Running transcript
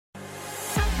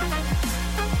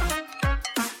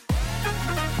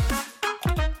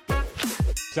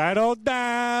Settle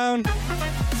down.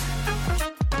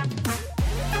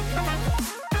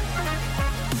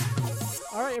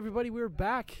 All right, everybody, we're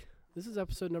back. This is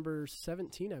episode number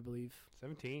 17, I believe.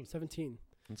 17.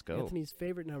 Let's go. Anthony's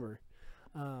favorite number.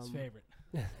 His favorite.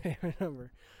 Favorite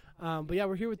number. But yeah,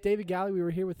 we're here with David Galli. We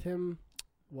were here with him,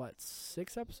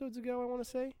 6 episodes ago, I want to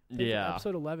say? Yeah.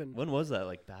 Episode 11. When was that?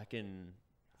 Like back in,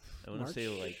 I want to say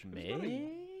like May? I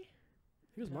think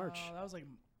it was March. That was like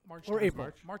March Or April.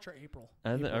 March or April.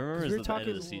 I remember it we was were the end of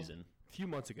the talking- season. A few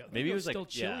months ago. Maybe it was like still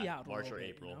chilly out a March little or bit,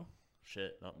 April. you know?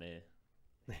 Shit, not May.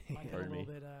 Might get a Pardon little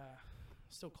me. bit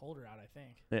still colder out, I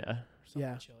think. Yeah. Or something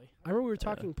Yeah. chilly. I remember we were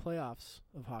talking playoffs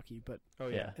of hockey, but Oh,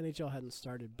 yeah. NHL hadn't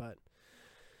started. But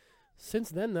since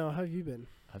then, though, how have you been?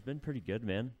 I've been pretty good,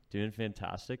 man. Doing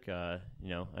fantastic. I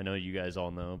know you guys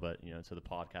all know, but to the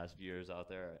podcast viewers out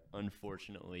there, I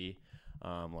unfortunately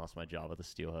lost my job at the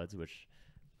Steelheads, which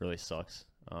really sucks.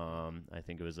 I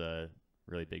think it was a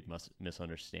really big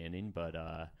misunderstanding, but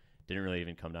didn't really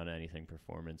even come down to anything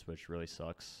performance, which really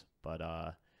sucks. But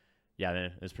yeah,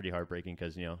 man, it was pretty heartbreaking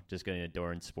because just getting a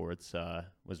door in sports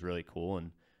was really cool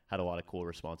and had a lot of cool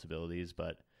responsibilities,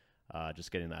 but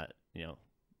just getting that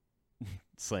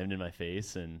slammed in my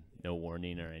face and no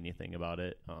warning or anything about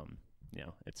it,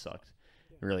 it sucked.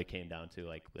 It really came down to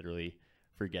like literally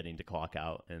forgetting to clock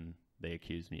out, and they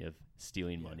accused me of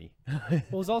stealing money. Well,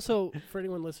 it was also, for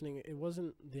anyone listening, it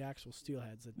wasn't the actual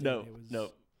Steelheads that did it. It was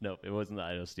No, it wasn't the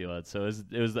Idaho Steelheads. So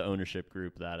it was the ownership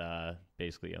group that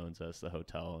basically owns us, the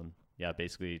hotel, and yeah,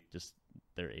 basically just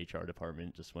their HR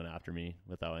department just went after me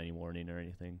without any warning or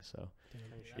anything. So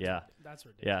That's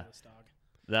ridiculous, dog.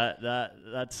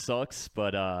 that sucks,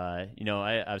 but I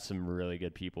have some really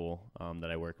good people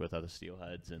that I work with at the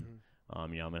Steelheads, and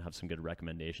I'm gonna have some good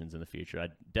recommendations in the future. I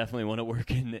definitely want to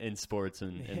work in sports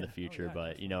in the future,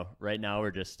 but right now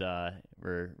we're just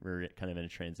we're kind of in a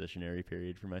transitionary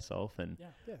period for myself, and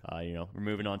we're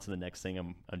moving on to the next thing.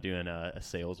 I'm doing a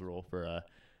sales role for a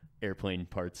airplane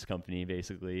parts company.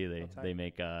 Basically, they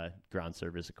make ground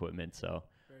service equipment, so.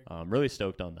 Really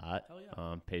stoked on that. Hell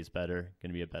yeah. Pays better, going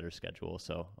to be a better schedule,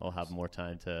 so I'll have more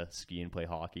time to ski and play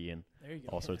hockey and There you go.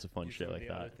 all sorts of fun shit like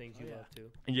that. Things you love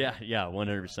too. Yeah,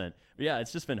 100%. But yeah,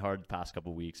 it's just been hard the past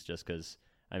couple weeks just because,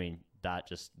 that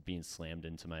just being slammed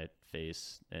into my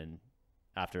face, and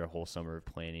after a whole summer of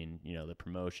planning, the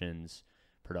promotions,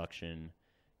 production,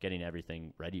 getting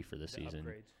everything ready for the season.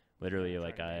 Upgrades. Literally,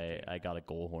 like I got a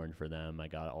goal horn for them. I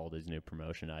got all these new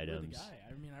promotion You're items. the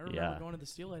guy. I remember going to the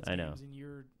Steelheads I know. games, and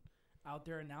you're out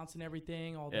there announcing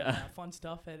everything, all the fun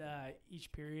stuff at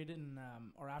each period, and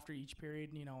or after each period,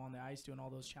 on the ice, doing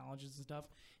all those challenges and stuff.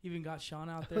 Even got Sean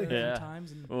out there a few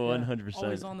times, and 100%.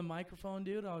 always on the microphone,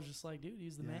 dude. I was just like, dude,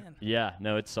 he's the man. Yeah,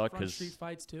 no, it sucked Front because street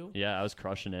fights too. yeah, I was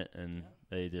crushing it, and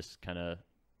they just kind of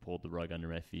pulled the rug under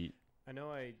my feet. I know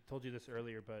I told you this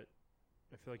earlier, but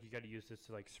I feel like you got to use this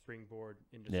to like springboard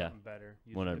into Yeah. something better.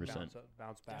 Use 100%. it to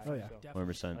bounce back. Oh, yeah. So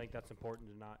Definitely. 100%. I think that's important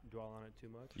to not dwell on it too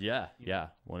much. Yeah,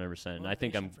 100%. And I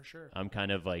think Motivation for sure. I'm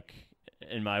kind of like,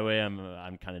 in my way,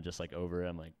 I'm kind of just like over it.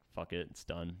 I'm like, fuck it, it's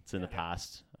done. It's in the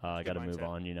past. I got to move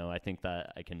mindset. on. I think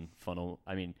that I can funnel.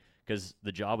 Because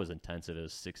the job was intensive. It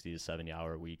was 60 to 70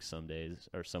 hour weeks some days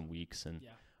or some weeks, and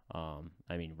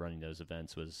running those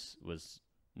events was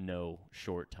no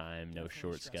short time, no Definitely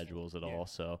short stressful. schedules at Yeah. all.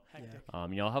 So, Hectic.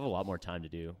 I'll have a lot more time to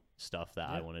do stuff that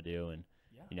I want to do, and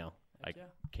I Heck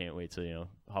can't wait to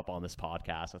hop on this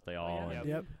podcast with y'all. yeah. And,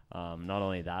 Yep. not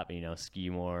only that, but ski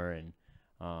more, and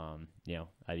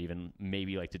I'd even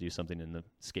maybe like to do something in the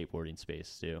skateboarding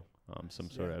space too. Some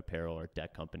sort of apparel or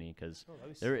deck company, because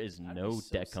there is that'd no be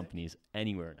so deck sick. companies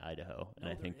anywhere in Idaho, and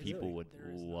No, I think there people isn't. would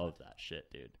There is love not. that shit,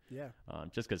 dude. Yeah.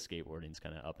 Just because skateboarding's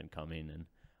kind of up and coming, and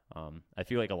I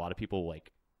feel like a lot of people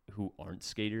like who aren't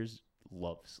skaters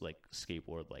loves like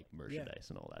skateboard like merchandise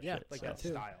and all that Yeah, shit. Like so. that too.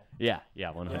 style. Yeah,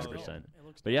 Yeah, 100%. it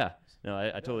looks But yeah, nice. no,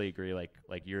 I totally agree. Like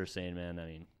you were saying, man.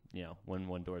 When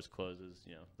one door closes,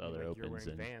 the other Like you're opens, wearing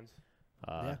and Vans.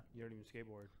 You don't even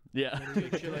skateboard. yeah,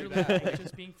 Literally, like,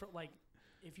 just being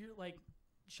if you're like,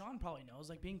 Sean probably knows,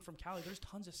 like being from Cali, there's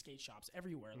tons of skate shops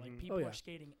everywhere. Like people Oh, yeah. are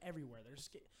skating everywhere.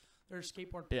 There's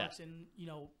skateboard Yeah. parks in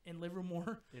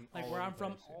Livermore, In like all where over I'm the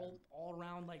from, place, yeah. all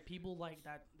around, like people like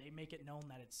that. They make it known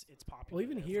that it's popular. Well,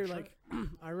 even there, here, for sure. like,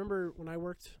 I remember when I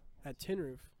worked at Tin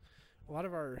Roof, a lot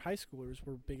of our high schoolers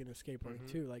were big into skateboarding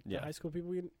too. Like Yeah. the high school people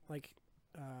we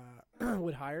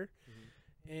would hire,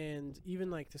 and even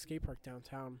like the skate park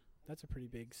downtown. That's a pretty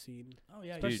big scene. Oh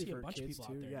yeah, Especially you see a for bunch of kids,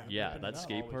 people too, out there. yeah. yeah. ripping That it up.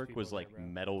 skate Always park people was there, like bro.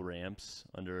 metal ramps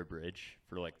under a bridge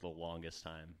for like the longest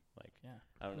time. Like Yeah.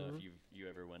 I don't know if you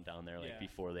ever went down there like Yeah,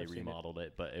 before they I've seen it. remodeled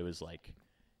it, but it was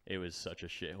it was such a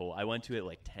shithole. I went to it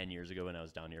like 10 years ago when I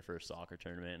was down here for a soccer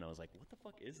tournament, and I was like, what the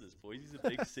fuck is this? Boise's a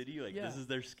big city. Like, Yeah. this is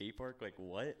their skate park? Like,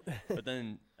 what? But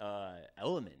then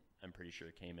Element, I'm pretty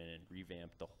sure, came in and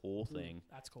revamped the whole thing.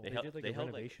 That's cool. They did like a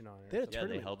renovation on They it. had a Yeah, they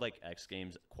tournament. held like X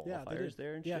Games Yeah, they qualifiers did.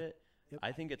 there and Yeah. shit. Yep.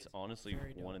 I think it's honestly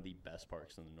Very dope. one of the best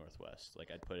parks in the Northwest.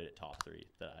 Like, I'd put it at top 3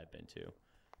 that I've been to.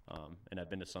 And I've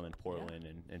been to some in Portland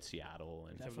and Seattle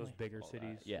and Some of those Definitely. bigger all that.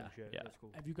 cities. Yeah, and shit. yeah. That's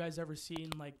cool. Have you guys ever seen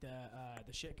like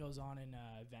the shit goes on in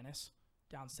Venice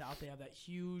down south? They have that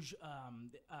huge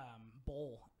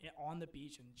bowl on the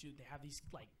beach, and dude, they have these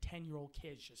like 10-year-old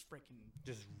kids just freaking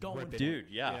Just going rip it. dude,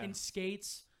 yeah. in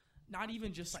skates. Not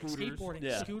even just like Scooters. skateboarding,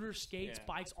 Yeah. scooters, skates, Yeah.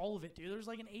 bikes, all of it, dude. There's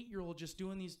like an 8-year-old just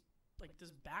doing these like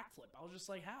this backflip. I was just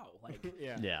like, how? Like,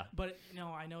 Yeah. Yeah. but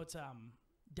I know it's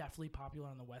definitely popular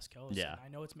on the West Coast. Yeah. And I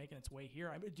know it's making its way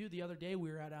here. Dude, the other day we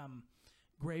were at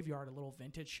Graveyard, a little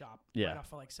vintage shop Yeah. right off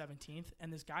of like 17th,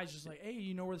 and this guy's just like, hey,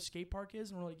 you know where the skate park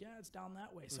is? And we're like, yeah, it's down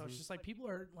that way. So it's just like people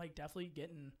are like definitely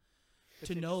getting It's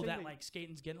to know interesting that that- like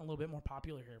skating's getting a little bit more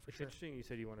popular here for It's sure. interesting you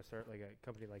said you want to start like a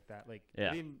company like that. Like,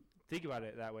 Yeah. I didn't think about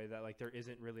it that way. That like there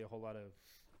isn't really a whole lot of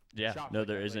Yeah, shops no, like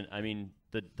there that, isn't. I mean,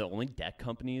 the only deck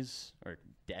companies or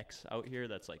decks out here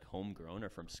that's like homegrown are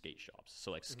from skate shops.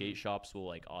 So like skate shops will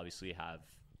like obviously have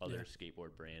other Yeah.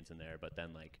 skateboard brands in there, but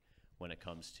then like when it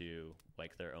comes to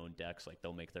like their own decks, like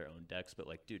they'll make their own decks. But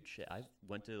like, dude, shit, I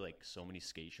went to like so many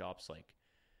skate shops. Like,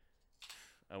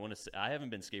 I want to say I haven't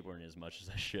been skateboarding as much as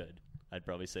I should. I'd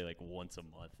probably say like once a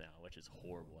month now, which is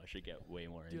horrible. I should get way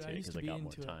more Dude, into I it used because to I be got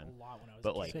more into it time. a lot when I was But,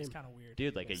 a kid. like- It's Same. kind of weird.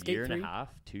 Dude, like a Skate year and 3? a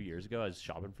half, 2 years ago, I was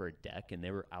shopping for a deck and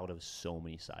they were out of so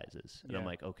many sizes. And I'm Yeah.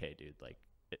 like, okay, dude, like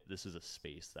this is a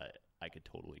space that I could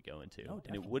totally go into. Oh, and it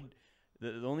definitely. would.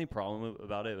 The only problem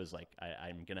about it was like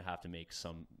I'm gonna have to make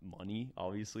some money,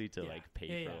 obviously, to Yeah. like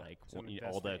pay Yeah, for yeah. like Some all the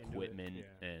investment into it, equipment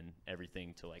yeah. and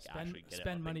everything to like actually get it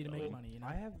spend up money and to make going. money. You know,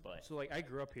 I have But- so like I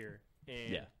grew up here,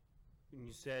 and Yeah. when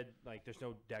you said like there's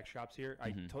no deck shops here,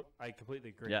 Mhm. I completely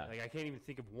agree. Yeah. Like I can't even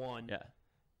think of one. Yeah,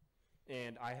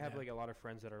 And I have Yeah. like a lot of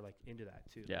friends that are like into that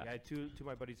too. Yeah. Like, I had two of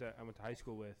my buddies that I went to high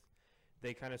school with.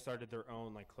 They kind of started their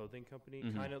own like clothing company,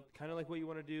 Mhm. kind of like what you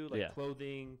want to do, like Yeah.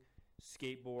 clothing,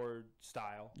 skateboard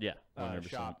style yeah, 100%.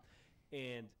 shop,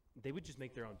 and they would just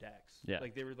make their own decks. Yeah.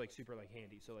 Like they were like super like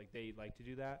handy, so like they like to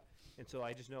do that. And so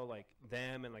I just know like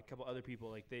them and like a couple other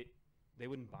people like they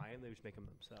wouldn't buy them, they would just make them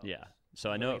themselves. Yeah. So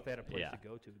I Like, know. if they had a place Yeah. to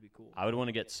go to, it'd be cool. I would want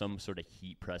to get some sort of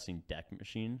heat pressing deck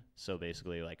machine. So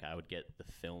basically, like I would get the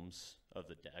films of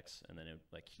the decks and then it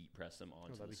would like heat press them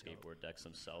onto the that'd be dope. skateboard decks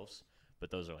themselves.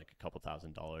 But those are like a couple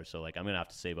 $1,000s. So like I'm gonna have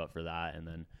to save up for that. And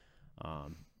then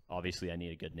obviously I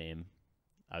need a good name.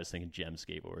 I was thinking Gem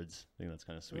Skateboards. I think that's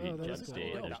kind of sweet. Oh, that Gem is cool.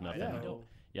 Skate. Dope. There's Yeah. nothing. Yeah. Idaho.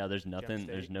 Yeah, there's nothing.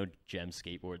 There's State. no Gem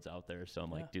Skateboards out there. So I'm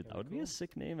Yeah. like, dude, that That'd would be be a cool.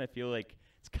 sick name. I feel like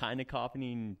it's kind of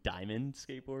copying Diamond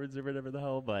Skateboards or whatever the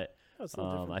hell. But Oh, it's a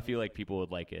little different, I though. feel like people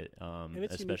would like it, it's unique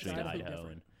to especially in Idaho. Idaho.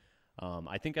 Different. And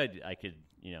I think I could,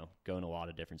 go in a lot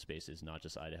of different spaces, not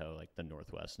just Idaho, like the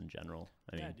Northwest in general.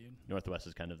 I yeah, mean, dude. Northwest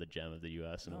is kind of the gem of the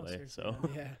U.S. in No, a way. seriously, So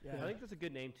man. Yeah. Yeah. I think that's a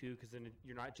good name too, because then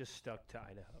you're not just stuck to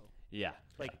Idaho. yeah,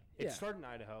 Like it Yeah. started in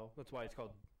Idaho. That's why it's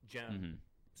called Gem hmm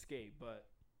Skate, but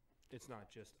it's not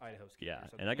just Idaho skate. yeah. or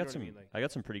something, And I you got know what some, mean? Like, I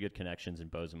got some pretty good connections in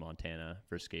Bozeman, Montana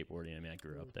for skateboarding. I mean, I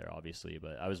grew up there, obviously,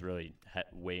 but I was really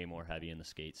way more heavy in the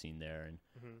skate scene there. And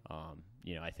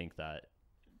mhm. I think that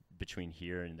between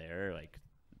here and there, like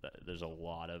there's a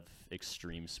lot of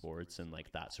extreme sports and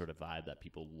like that sort of vibe that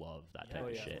people love that Yeah. type Oh,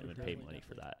 of yeah. shit and would pay Definitely, money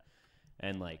for definitely. that.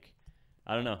 And like,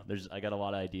 I don't know, I got a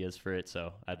lot of ideas for it.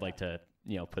 So I'd like to,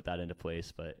 put that into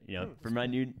place, but for my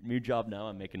new job now,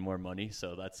 I'm making more money.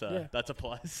 So that's Yeah. that's a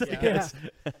plus. Yeah. I guess.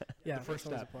 Yeah, The first that's always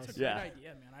a step. plus. It's a Yeah. great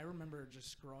idea, man. I remember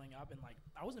just growing up and like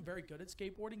I wasn't very good at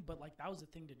skateboarding, but like that was the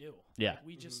thing to do. Yeah. Like,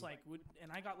 we just Mhm. like would,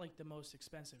 and I got like the most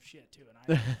expensive shit too,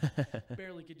 and I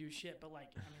barely could do shit. But like,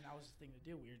 I mean, that was the thing to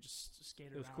do. We were just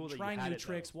skating It was around, cool that you trying had new it, though.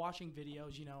 tricks, watching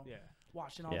videos. Yeah.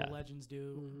 Watching all Yeah. the legends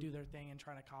Mhm. do their thing and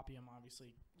trying to copy them.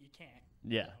 Obviously, you can't.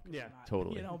 Yeah. 'cause Yeah, they're not-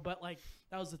 totally. But like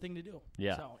that was the thing to do.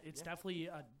 Yeah. So it's Yeah. definitely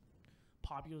a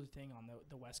popular thing on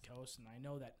the West Coast, and I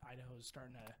know that Idaho is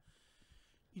starting to,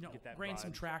 Get that gain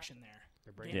some vibe. traction there.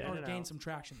 They're Gain, bringing it Yeah. in or and gain out. some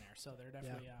traction there. So they're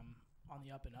definitely on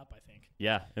the up and up, I think.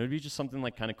 Yeah. It would be just something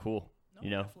like kind of cool.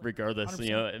 No, definitely. Regardless,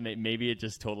 100%. maybe it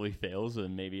just totally fails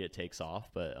and maybe it takes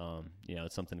off, but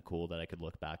it's something cool that I could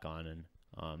look back on and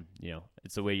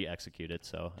it's the way you execute it.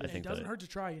 So I It think doesn't that hurt to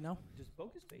try, you know. Does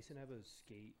Bogus Basin have a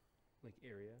skate like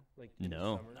area? Like in the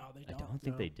No. summer? No, they I don't. don't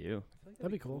think No. they do. I feel like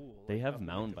That'd be cool. They like, have up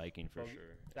mountain like biking for Bogus- sure.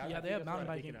 That- Yeah, I they think have that's mountain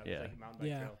what I'm thinking biking. of, is, Yeah. like mountain bike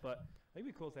Yeah. trail. But It'd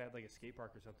be cool if they had like a skate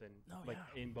park or something, Oh, like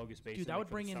yeah. in Bogus Basin. Dude, that like, would for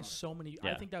the bring in summer. so many.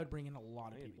 Yeah. I think that would bring in a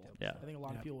lot of I think it'd be people. dope. Yeah. I think a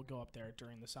lot Yeah. of people would go up there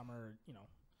during the summer,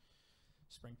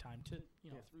 springtime to,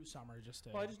 through summer just to.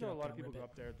 Well, I just get know a up lot there of and people rip go it.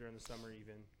 up there during the summer,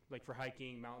 even like for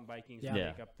hiking, mountain biking. Yeah.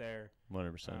 Yeah, Yeah. up there.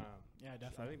 100%. Yeah, So I definitely.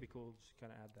 think it'd be cool to just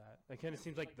kind of add that. It kind of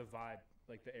seems like the vibe,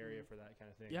 like the area for that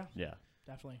kind of thing. Yeah, yeah.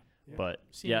 definitely. Yeah. But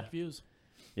Scenic views.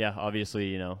 yeah,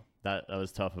 obviously, that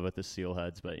was tough with the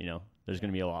Steelheads, but there's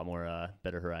going to be a lot more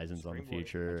better horizons on the Springboard.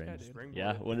 future. Yeah, And dude. Springboard.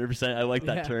 yeah, 100%. I like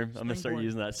that Yeah. term. I'm going to start Springboard.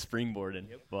 using that springboarding.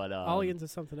 Yep. But Ollie into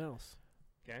something else.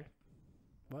 Okay.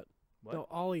 What? What? No,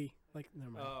 Ollie. Like,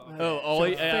 never mind. Oh, oh,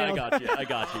 Ollie, So yeah, I failed. got you. I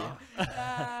got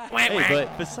you. Hey,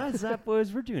 but besides that,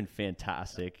 boys, we're doing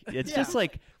fantastic. It's Yeah. just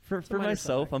like for minor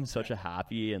myself, setback. I'm such a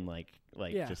happy and like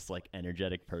Yeah. just like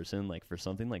energetic person. Like for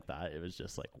something like that, it was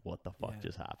just like, what the fuck Yeah.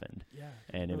 just happened? Yeah.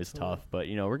 And it was Absolutely. tough. But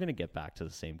we're gonna get back to the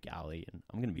same Galli, and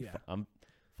I'm gonna be. Yeah. I'm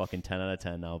fucking 10 out of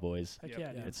 10 now, boys. Heck Yep.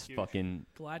 yeah, dude. It's Huge. fucking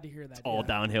Glad to hear that. all dude.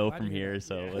 downhill Glad from to hear here. that.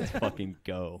 So Yeah. let's fucking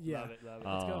go. Yeah. Love it. Love it.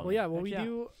 Let's go. Well, yeah, what Heck we yeah.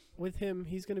 do with him,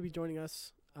 he's going to be joining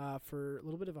us for a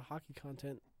little bit of a hockey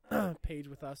content page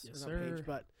with us. Yes, or not sir. page,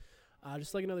 but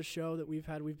just like another show that we've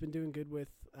had. We've been doing good with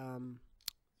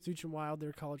Zooch and Wild,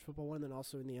 their college football one, and then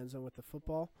also in the end zone with the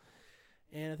football.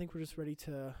 And I think we're just ready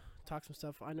to talk some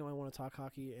stuff. I know I want to talk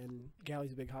hockey, and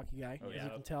Galli's a big hockey guy, Oh, as yeah. you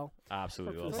can tell.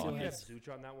 Absolutely Fuck love this I one. think you hockey. could have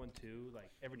Zooch on that one too,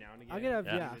 like every now and again. I could have,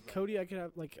 Yeah. yeah, Like- Cody. I could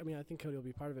have, I think Cody will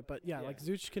be part of it, but yeah, Yeah. like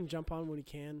Zooch can jump on when he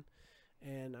can,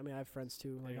 and I have friends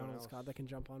too, like Anyone Donald and else? Scott, that can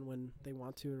jump on when they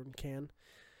want to or can.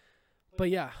 But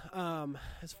yeah,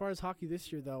 as far as hockey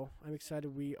this year, though, I'm excited.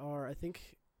 We are, I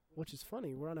think, which is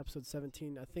funny, we're on episode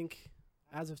 17. I think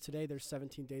as of today, there's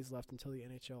 17 days left until the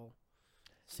NHL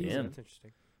season. Damn. That's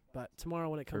interesting. But tomorrow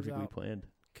when it comes Perfectly out, planned.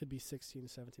 could be 16,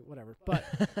 17, whatever. But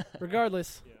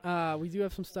regardless, we do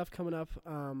have some stuff coming up.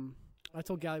 I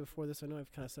told Galli before this, I know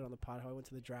I've kind of said on the pod how I went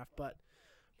to the draft, but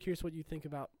curious what you think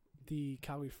about the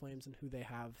Calgary Flames and who they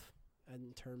have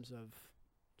in terms of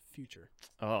future.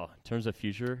 Oh, in terms of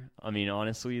future, I mean,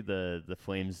 honestly, the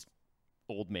Flames'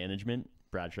 old management,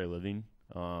 Brad Living,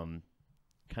 kind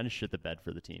of shit the bed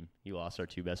for the team. He lost our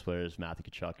two best players, Matthew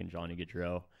Tkachuk and Johnny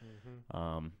Gaudreau.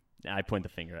 I point the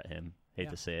finger at him. Hate Yeah.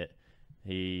 to say it.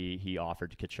 He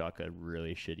offered Tkachuk a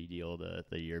really shitty deal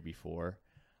the year before,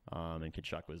 and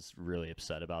Tkachuk was really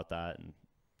upset about that and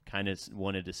kind of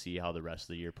wanted to see how the rest of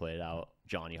the year played out.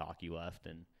 Johnny Hockey left,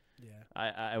 and Yeah.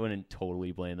 I wouldn't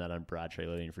totally blame that on Brad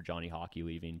leaving for Johnny Hockey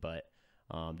leaving, but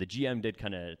the GM did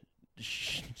kind of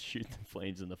shoot the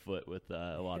Flames in the foot with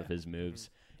a lot of his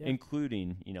moves, Yeah.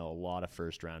 including a lot of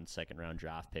first round, second round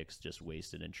draft picks just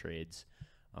wasted in trades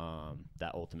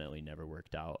that ultimately never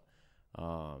worked out.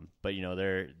 But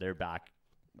they're back.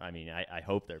 I mean, I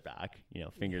hope they're back.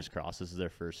 Fingers crossed. This is their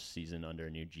first season under a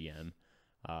new GM,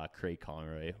 Craig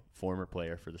Conroy, former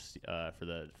player for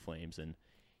the Flames, and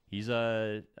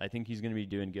I think he's going to be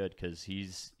doing good because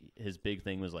his big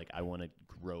thing was like, I want to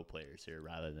grow players here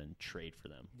rather than trade for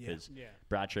them. Because Yeah.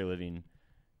 Brad Living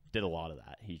did a lot of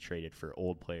that. He traded for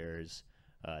old players,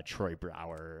 Troy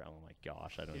Brouwer. Oh my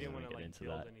gosh, I don't He even didn't want want to to get like into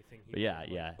build that. anything. He But yeah, wanted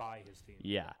to, yeah. buy his team.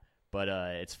 Yeah, but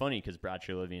it's funny because Brad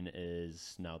Living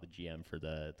is now the GM for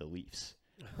the Leafs.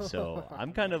 So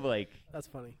I'm kind of like, That's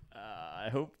funny. I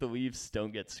hope the Leafs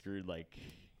don't get screwed like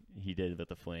he did with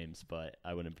the Flames, but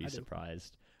I wouldn't be I do.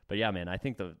 surprised. But yeah, man, I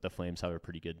think the Flames have a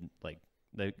pretty good, like,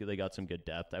 they got some good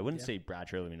depth. I wouldn't Yeah. say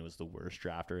Brad Living was the worst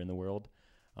drafter in the world.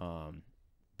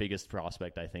 Biggest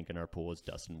prospect I think in our pool is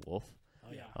Dustin Wolf, Oh,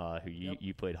 yeah. who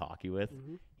you played hockey with.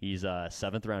 Mhm. He's a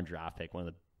 7th round draft pick, one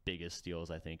of the biggest steals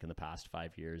I think in the past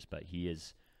 5 years. But he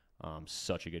is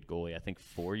such a good goalie. I think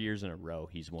 4 years in a row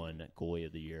he's won Goalie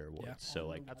of the Year awards. Yeah. So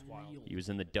like That's wild. he was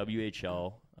in the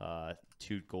WHL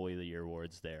 2 Goalie of the Year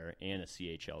awards there and a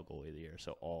CHL Goalie of the Year.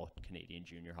 So all Canadian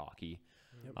junior hockey.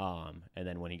 Yep. And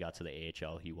then when he got to the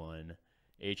AHL, he won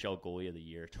AHL Goalie of the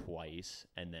Year twice,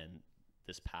 and then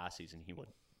this past season he won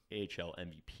AHL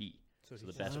MVP. So the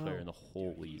he's best Wow. player in the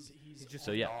whole league. He's just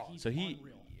So a yeah, dog. He's so he,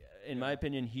 unreal. in my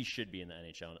opinion, he should be in the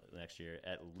NHL next year,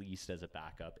 at least as a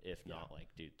backup, if not like,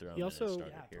 dude, throw him He in also- as a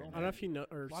starter Yeah, here. throw and I don't know there. if you know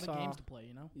or A lot saw. of games to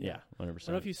play, Yeah, 100%. I don't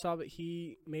know if you saw, but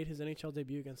he made his NHL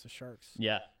debut against the Sharks.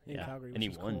 Yeah, in yeah, Calgary, and he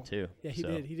which is won cool. too. Yeah, he So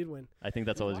did. He did win. I think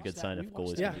that's We always a watched good that. sign We if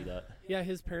watched goalies that. can do that. Yeah,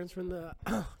 his parents were in the.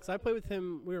 Because I played with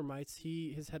him. We were mites.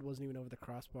 His head wasn't even over the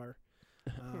crossbar.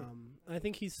 I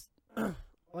think he's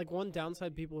like one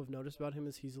downside people have noticed about him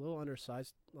is he's a little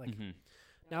undersized. Like Mhm.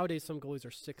 nowadays, some goalies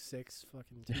are 6'6",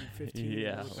 fucking 215,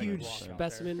 Yeah, huge 100%.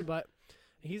 specimen. But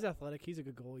he's athletic. He's a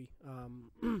good goalie.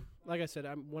 Like I said,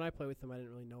 when I played with him, I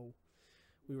didn't really know.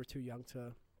 We were too young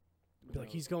to be like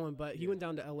he's going. But he went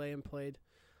down to LA and played.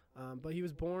 But he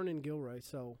was born in Gilroy,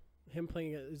 so him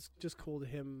playing it is just cool to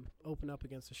him open up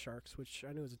against the Sharks, which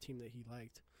I knew was a team that he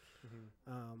liked.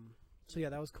 So yeah,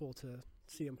 that was cool to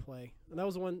see him play. And that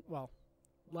was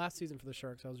last season for the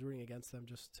Sharks, I was rooting against them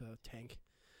just to tank.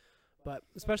 But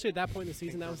especially at that point in the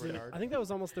season, that was I think that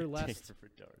was almost their last.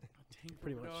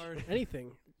 Pretty much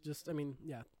anything. Just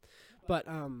yeah. But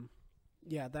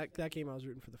yeah, that game I was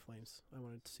rooting for the Flames. I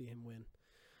wanted to see him win.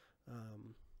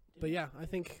 But yeah, I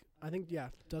think yeah,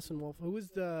 Dustin Wolf. Who was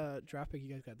the draft pick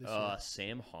you guys got this year?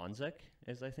 Sam Honzek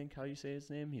is I think how you say his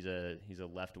name. He's a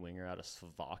left winger out of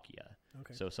Slovakia.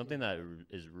 Okay. So something that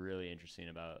is really interesting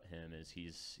about him is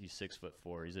he's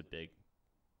 6'4". He's a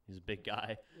big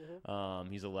guy.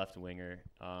 He's a left winger.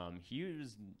 He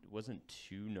wasn't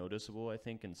too noticeable, I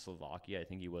think, in Slovakia. I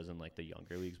think he was in like the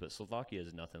younger leagues, but Slovakia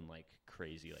is nothing like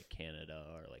crazy like Canada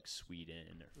or like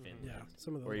Sweden or Finland,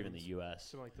 some of those or even ones. the U.S.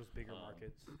 Some like those bigger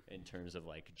markets in terms of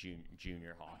like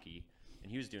junior hockey,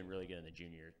 and he was doing really good in the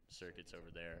junior circuits over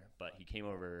there. But he came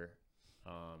over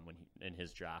in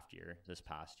his draft year this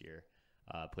past year.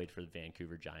 Played for the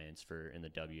Vancouver Giants in the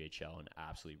WHL and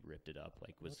absolutely ripped it up.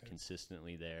 Like was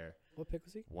consistently there. What pick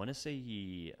was he? Want to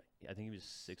say I think he was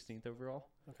 16th overall.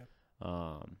 Okay.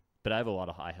 But I have a lot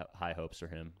of high hopes for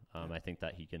him. I think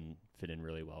that he can fit in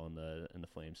really well in the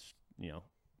Flames,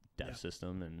 depth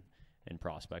system and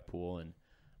prospect pool. And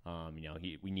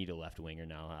we need a left winger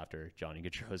now after Johnny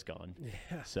Gaudreau's gone.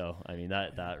 Yeah. So I mean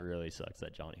that really sucks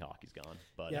that Johnny Hockey's gone.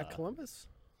 But yeah, Columbus.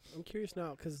 I'm curious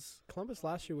now because Columbus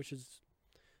last year, which is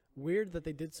weird that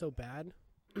they did so bad.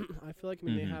 I feel like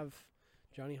they have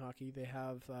Johnny Hockey, they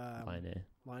have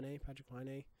Patrick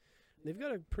Laine. They've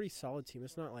got a pretty solid team.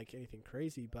 It's not like anything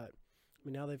crazy, but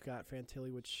now they've got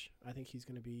Fantilli, which I think he's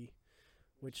going to be.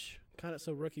 Which kind of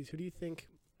rookies. Who do you think?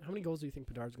 How many goals do you think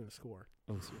Bedard's going to score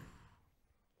this year?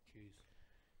 Jeez,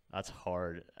 that's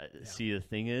hard. See, the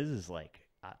thing is like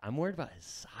I'm worried about his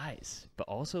size, but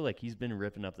also like he's been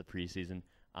ripping up the preseason.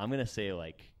 I'm going to say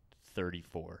like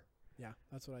 34. Yeah,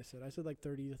 that's what I said. I said like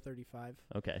 30 to 35.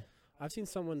 Okay. I've seen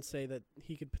someone say that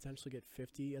he could potentially get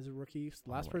 50 as a rookie.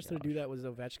 The last person to do that was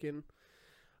Ovechkin.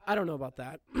 I don't know about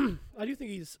that. I do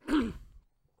think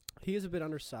he is a bit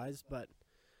undersized, but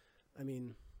I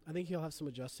think he'll have some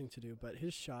adjusting to do. But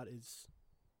his shot is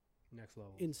next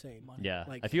level, insane. Money. Yeah,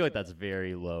 Like, I feel like that's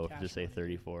very low to say money.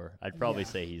 34. I'd probably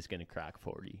say he's going to crack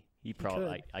 40.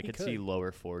 I could see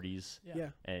lower 40s. Yeah.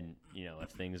 And if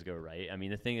things go right, I mean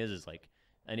the thing is like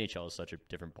NHL is such a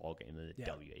different ball game than the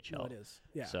WHL. No, it is.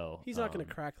 Yeah. So he's not going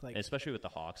to crack like, especially with the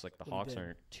Hawks. Like the Hawks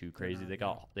aren't too crazy.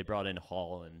 They brought in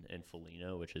Hall and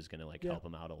Foligno, which is going to help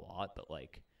them out a lot. But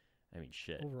like, I mean,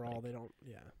 shit. Overall, like, they don't.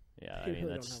 Yeah. Yeah, They I mean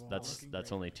really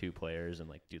that's only two players, and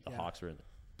like, dude, the Yeah. Hawks were in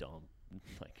the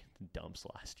dumps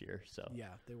last year. So Yeah,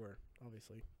 they were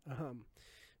obviously.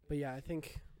 But yeah, I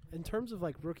think in terms of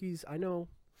like rookies, I know.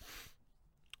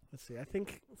 Let's see. I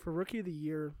think for rookie of the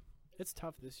year, it's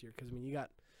tough this year because you got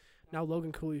now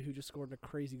Logan Cooley, who just scored a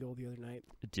crazy goal the other night.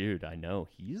 dude, I know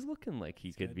he's looking like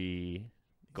he could good. be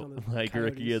He's on the like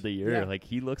rookie Coyotes. of the year. Yeah. Like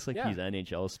he looks like Yeah. he's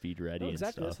NHL speed ready No,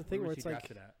 exactly. and That's stuff. the thing where was it's he like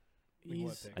drafted at? Like, what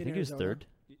he's. pick? I in think he was Arizona. third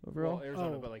overall. Well,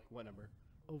 Arizona, Oh. but like what number?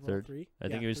 Overall Third. 3. I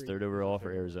think he was 3. third overall for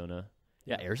Third. Arizona.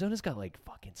 Yeah, Yeah. Arizona's got like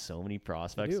fucking so many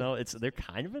prospects do. now. They're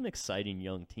kind of an exciting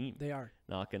young team. They are.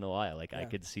 Not gonna lie, like I Yeah.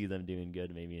 could see them doing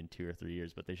good maybe in 2 or 3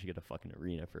 years, but they should get a fucking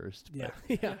arena first. Yeah.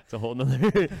 But Yeah. it's a whole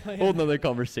nother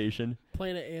conversation.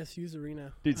 Playing at ASU's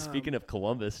arena. Dude, speaking of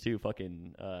Columbus too,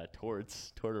 fucking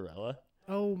Tortorella.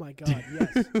 Oh my God!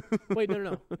 Yes. Wait,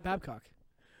 no. Babcock.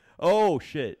 Oh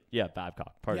shit, yeah,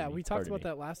 Babcock. Pardon me. We talked pardon about me.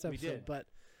 that last We episode, did. but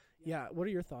yeah, what are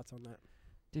your thoughts on that?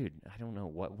 Dude, I don't know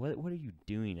what are you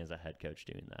doing as a head coach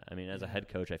doing that? I mean, as a head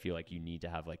coach, I feel like you need to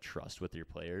have like trust with your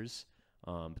players,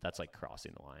 but that's like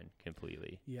crossing the line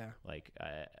completely. Yeah. Like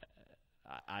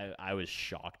I was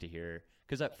shocked to hear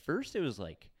because at first it was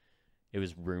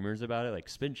rumors about it. Like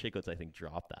Spin Chicklets, I think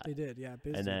dropped that. They did, yeah.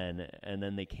 Biz and did.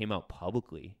 then they came out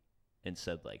publicly and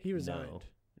said like He resigned. no.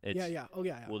 Yeah. Oh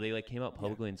yeah. Well, they like came out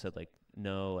publicly and said like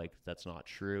no, like that's not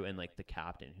true. And like the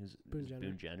captain, who's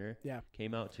Boone Jenner. Yeah.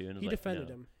 came out too and was He like, defended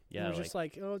no. him. Yeah, He was just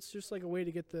like, oh, it's just like a way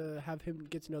to have him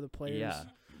get to know the players. Yeah.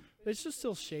 It's just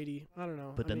still shady. I don't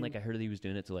know. But then, mean, I heard that he was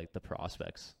doing it to, like, the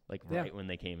prospects. Like, Yeah. right when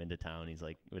they came into town, he's,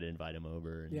 like, would invite him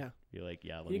over and Yeah. be like,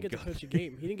 yeah, let he me didn't get go. to coach a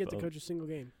game. He didn't get to Boom. coach a single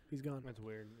game. He's gone. That's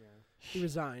weird. Yeah. He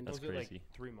resigned. That's was it crazy.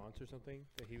 like 3 months or something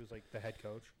that he was like the head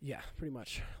coach? Yeah, pretty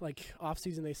much. Like off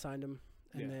season, they signed him,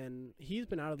 and Yeah. then he's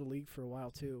been out of the league for a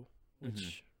while too,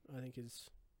 which Mm-hmm. I think is.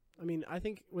 I mean, I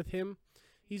think with him,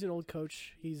 he's an old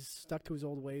coach. He's stuck to his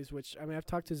old ways. Which I mean, I've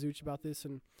talked to Zuch about this,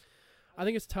 and I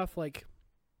think it's tough. Like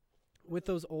with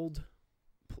those old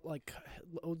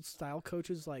style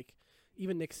coaches, like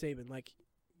even Nick Saban. Like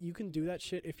you can do that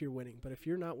shit if you're winning. But if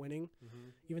you're not winning,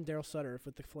 even Daryl Sutter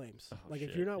with the Flames,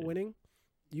 if you're not winning,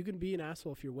 you can be an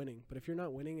asshole if you're winning. But if you're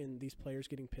not winning and these players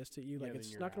getting pissed at you, like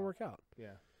it's not going to work out.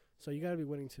 Yeah. So you got to be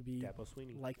winning to be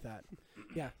like that.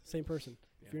 Yeah, same person.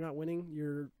 Yeah. If you're not winning,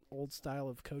 your old style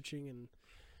of coaching and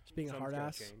just being a hard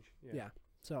ass. Yeah.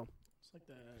 So it's like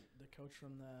the coach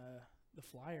from the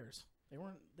Flyers. They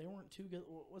weren't too good.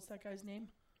 What's that guy's name?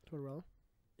 Tortorella.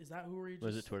 Is that who were you?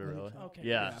 Was it Tortorella? Okay.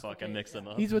 Yeah. Fuck, I mixed them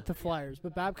up. He's with the Flyers,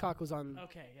 but Babcock was on.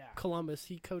 Okay. Yeah. Columbus.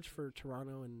 He coached for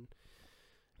Toronto and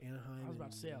Anaheim. I was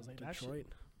about to say. I was like, Detroit. that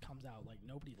shit comes out like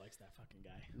nobody likes that fucking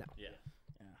guy. No. Yeah.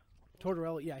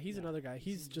 Tortorella, he's another guy.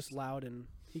 He's just loud and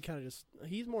he kind of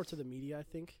he's more to the media, I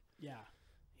think. Yeah.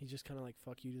 He's just kind of like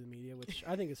fuck you to the media, which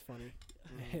I think is funny.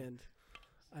 And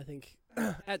I think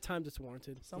at times it's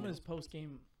warranted. Some of his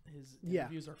post-game, his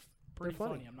interviews are pretty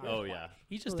funny. I'm not gonna lie.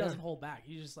 He just doesn't hold back.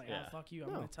 He's just like, fuck you.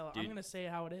 I'm going to tell Dude. I'm going to say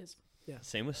it how it is. Yeah.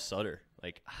 Same with Sutter.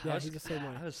 Like, he's the same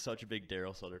way. I was such a big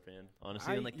Daryl Sutter fan.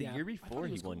 Honestly, and like the year before,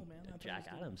 he won Jack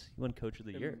Adams. He won Coach of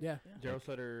the Year. Yeah. Daryl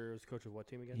Sutter was coach of what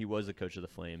team again? He was the coach of the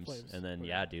Flames. And then,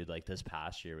 dude, like this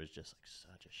past year was just like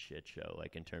such a shit show.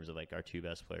 Like in terms of like our two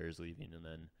best players leaving, and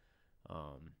then,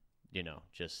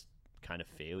 just kind of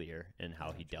failure in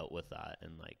how he dealt with that.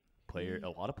 And like a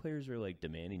lot of players were like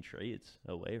demanding trades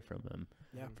away from him,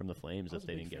 from the Flames if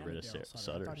they didn't get rid of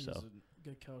Sutter. I thought he so was a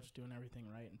good coach, doing everything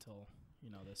right until.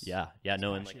 This.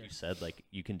 And like you said, like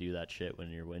you can do that shit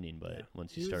when you're winning, but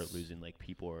once you start losing, like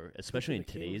people are, especially in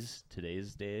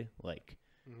today's day, like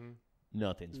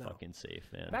nothing's fucking safe,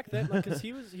 man. Back then, like, cause he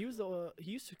used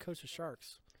to coach the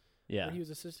Sharks. Yeah, he was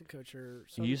assistant coach or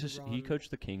he coached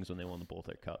the Kings when they won both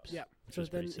their cups. Yeah, so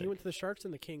then he went to the Sharks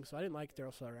and the Kings. So I didn't like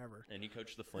Daryl Sutter ever. And he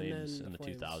coached the Flames in the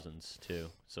 2000s too.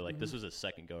 So like this was his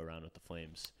second go around with the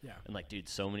Flames. Yeah, and like dude,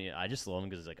 I just love him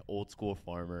because he's like an old school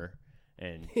farmer.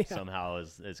 And somehow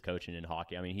is coaching in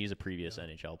hockey. I mean, he's a previous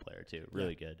NHL player too,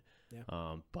 really good.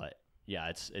 Yeah. But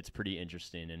it's pretty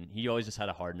interesting, and he always just had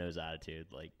a hard nosed attitude,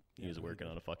 like he was working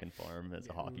on a fucking farm as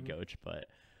a hockey coach. But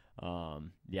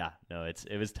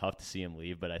it was tough to see him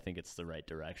leave, but I think it's the right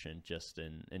direction, just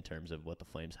in terms of what the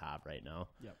Flames have right now.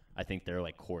 Yep. I think their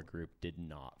like core group did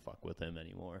not fuck with him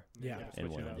anymore. Yeah, and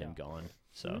wanted him gone.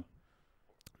 So.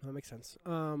 That makes sense.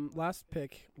 Last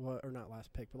pick I want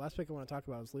to talk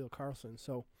about is Leo Carlsson.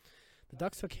 So the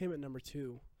Ducks took him at number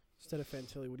 2 instead of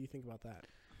Fantilli. What do you think about that?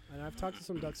 And I've talked to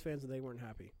some Ducks fans and they weren't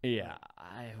happy. Yeah,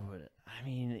 I would. I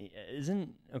mean,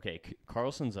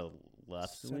 Carlson's a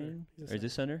left wing? Or is he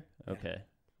center? Yeah. Okay.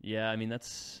 Yeah, I mean,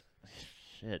 that's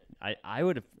shit. I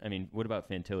would have. I mean, what about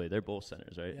Fantilli? They're both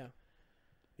centers, right? Yeah.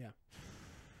 Yeah.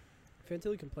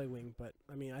 Fantilli can play wing, but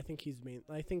I mean, I think he's main.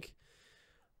 I think.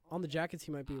 On the Jackets,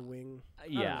 he might be a wing.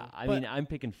 I mean, I'm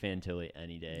picking Fantilli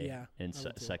any day. Yeah, and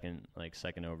second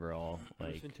overall.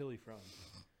 Where's Fantilli from?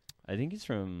 I think he's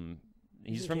from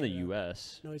the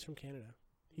U.S. No, he's from Canada.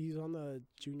 He's on the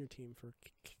junior team for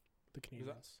the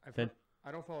Canadians.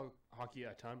 I don't follow hockey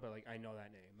a ton, but like I know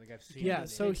that name. Like I've seen. Yeah,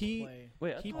 so he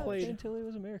played. Fantilli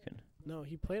was American. No,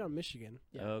 he played on Michigan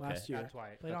last year. That's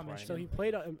why. Played on Michigan. So he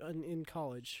played in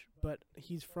college, but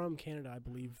he's from Canada, I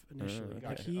believe,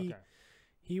 initially.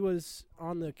 He was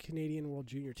on the Canadian World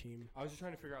Junior team. I was just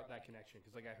trying to figure out that connection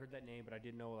because, like, I heard that name, but I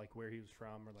didn't know like where he was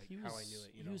from or like how I knew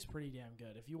it. He was pretty damn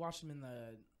good. If you watched him in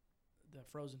the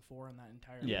Frozen Four and that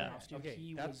entire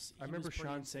playoffs, I remember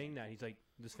Sean saying that he's like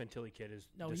this Fantilli kid is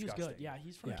disgusting. He's good. Yeah,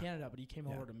 he's from Canada, but he came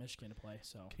over to Michigan to play.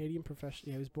 So Canadian professional.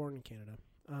 Yeah, he was born in Canada.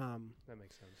 That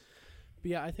makes sense.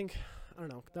 But yeah, I don't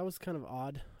know. That was kind of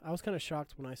odd. I was kind of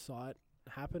shocked when I saw it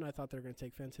happen. I thought they were going to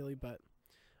take Fantilli, but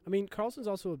I mean, Carlson's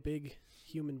also a big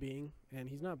human being, and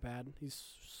he's not bad. He's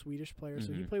a Swedish player,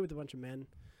 so he played with a bunch of men.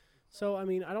 So, I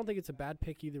mean, I don't think it's a bad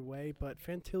pick either way, but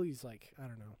Fantilli's like, I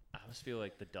don't know. I just feel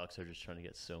like the Ducks are just trying to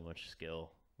get so much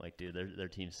skill. Like, dude, their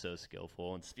team's so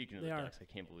skillful. And speaking of the Ducks, I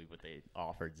can't believe what they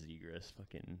offered Zegras,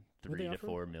 fucking $3 to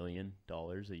 $4 million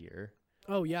a year.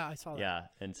 Oh, yeah, I saw that. Yeah,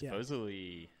 and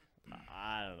supposedly,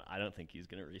 I don't think he's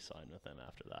going to re-sign with them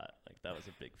after that. Like, that was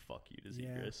a big fuck you to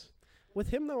Zegras. Yeah. With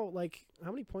him, though, like,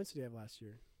 how many points did he have last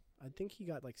year? I think he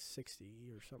got, like, 60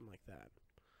 or something like that.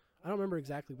 I don't remember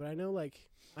exactly, but I know, like,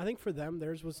 I think for them,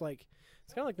 theirs was, like,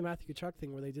 it's kind of like the Matthew Tkachuk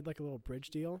thing where they did, like, a little bridge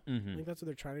deal. I think that's what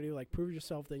they're trying to do. Like, prove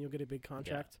yourself, then you'll get a big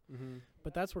contract. Yeah.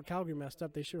 But that's where Calgary messed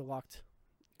up. They should have locked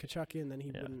Tkachuk in, then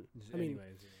he wouldn't. I mean,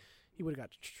 he would have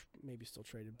got maybe still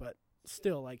traded. But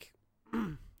still, like,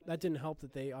 that didn't help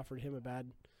that they offered him a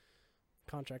bad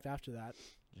contract after that,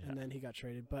 and then he got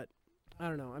traded. But I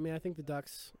don't know. I mean, I think the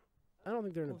Ducks, I don't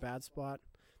think they're in a bad spot.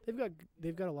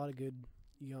 They've got a lot of good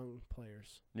young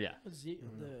players. Yeah. Was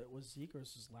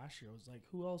Zegras last year? It was like,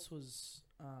 who else was?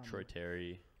 Troy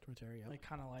Terry. Troy Terry, yeah. like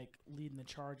kind of like leading the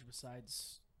charge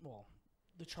besides,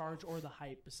 the charge or the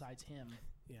hype besides him.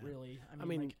 Yeah. Really, I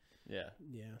mean, like, Yeah.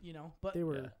 yeah. but They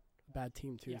were Yeah. a bad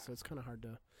team too, Yeah. so it's kind of hard to.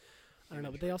 I don't Even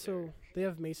know, but Troy they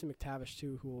have Mason McTavish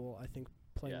too, who will I think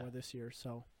play Yeah. more this year.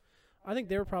 So I think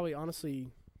they were probably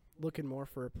honestly looking more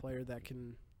for a player that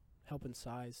can help in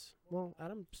size. Well,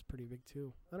 Adam's pretty big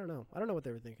too. I don't know what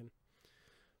they were thinking.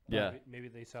 Yeah. Maybe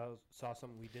they saw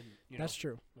something we didn't. That's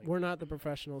true. like- We're not the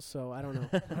professionals, so I don't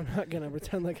know. I'm not gonna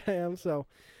pretend like I am. So,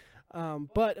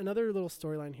 but another little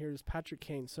storyline here is Patrick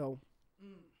Kane. So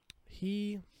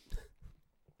he.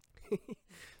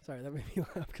 Sorry, that made me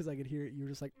laugh because I could hear it. You were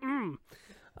just like,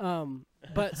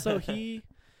 but so he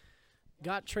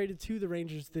got traded to the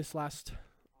Rangers this last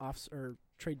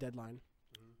trade deadline,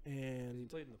 He and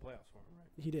played in the playoffs for him, right?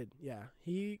 he did. Yeah,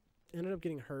 he ended up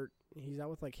getting hurt. He's out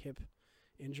with like hip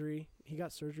injury. He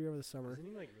got surgery over the summer. Isn't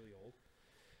he like really old?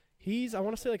 He's I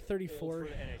want to say like Old 34. for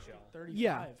the NHL. 35.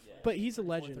 Yeah, but he's a 34,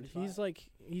 legend. 35.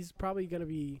 He's probably gonna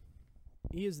be.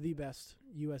 He is the best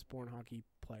U.S. born hockey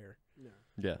player. Yeah.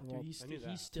 Yeah. of all- Dude, I knew he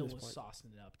that. still To was this point.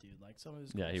 saucing it up, dude. Like some of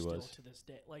his Yeah, goals he still was. to this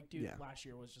day. Like, dude, Yeah. last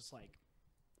year was just like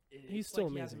He's it's still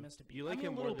like he hasn't amazing. missed a beat. You like I mean,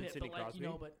 him a more little than bit, Sidney but like, Crosby? you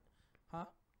know, but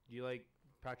Do you like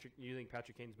Patrick? You think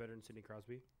Patrick Kane's better than Sidney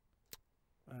Crosby?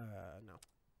 No,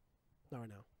 not right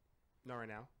now. Not right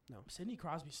now. Sidney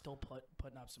Crosby's still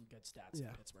putting up some good stats Yeah.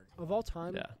 in Pittsburgh. Of all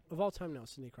time, Yeah. no,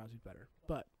 Sidney Crosby's better.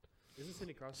 But Isn't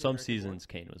Sidney Crosby Some American born? seasons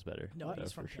Kane was better. No, What?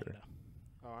 he's for from sure. Canada.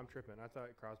 Oh, I'm tripping. I thought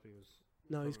Crosby was.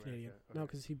 no, he's From Canadian. America. No, Okay.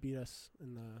 because he beat us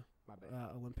in the My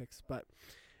bad. Olympics. But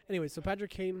anyway, so Patrick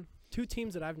Kane, two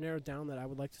teams that I've narrowed down that I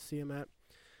would like to see him at.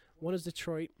 One is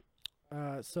Detroit.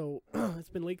 So it's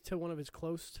been leaked to one of his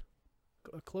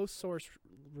a close source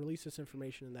released this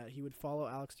information in that he would follow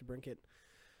Alex DeBrincat,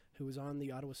 who was on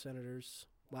the Ottawa Senators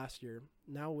last year,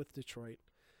 now with Detroit.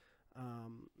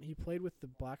 He played with the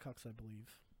Blackhawks, I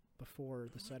believe, before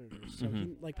the Senators. So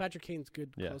he, like Patrick Kane's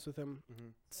good, Yeah. close with him. Mm-hmm.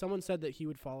 Someone said that he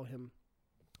would follow him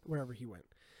wherever he went.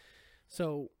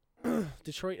 So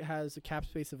Detroit has a cap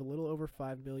space of a little over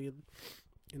 $5 million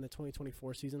in the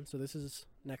 2024 season. So this is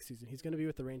next season. He's going to be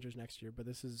with the Rangers next year, but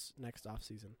this is next off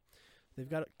season. They've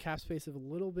got a cap space of a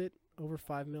little bit over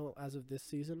 $5 million as of this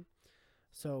season.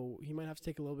 So he might have to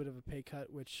take a little bit of a pay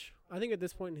cut, which I think at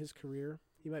this point in his career,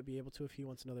 he might be able to if he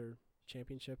wants another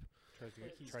championship.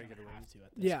 Like he's Try to get a gonna ring. have to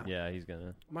at this Yeah. point. Yeah, he's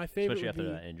gonna. My favorite Especially would after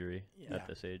be, that injury Yeah. at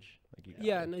this age. Like you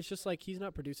yeah, gotta- and it's just like he's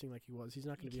not producing like he was. He's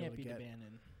not You going to be able can't to be get.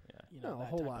 demanding, Yeah. No, a that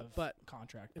whole type lot, of but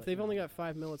contract. If but, they've you only know, got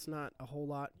 $5 million, it's not a whole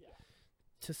lot Yeah.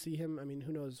 to see him. I mean,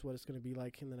 who knows what it's going to be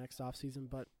like in the next offseason.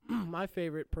 But my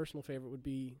personal favorite, would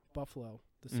be Buffalo,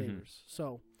 the Mhm. Sabres.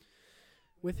 So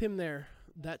with him there,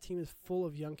 that team is full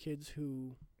of young kids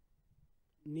who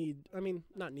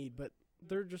but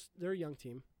they're a young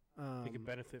team. He could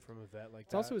benefit from a vet like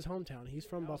It's that. also his hometown. He's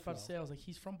from I was Buffalo. about to say, I was like,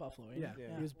 he's from Buffalo. Ain't Yeah. he?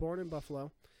 Yeah. He was born in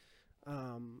Buffalo.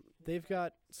 They've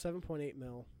got $7.8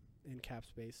 million in cap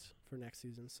space for next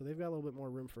season, so they've got a little bit more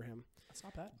room for him. That's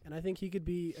not bad. And I think he could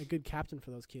be a good captain for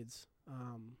those kids.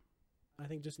 I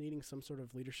think just needing some sort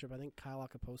of leadership. I think Kyle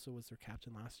Akaposo was their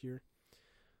captain last year,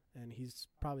 and he's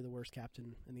probably the worst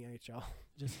captain in the NHL,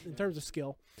 just in terms of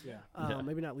skill. Yeah. Yeah.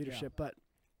 Maybe not leadership, but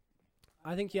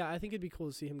I think it'd be cool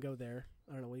to see him go there.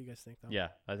 I don't know what you guys think though. Yeah,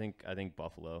 I think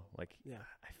Buffalo. Like, Yeah.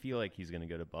 I feel like he's gonna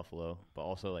go to Buffalo, but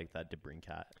also like that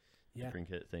Yeah.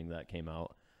 DeBrincat thing that came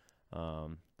out.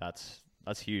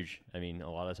 That's huge. I mean, a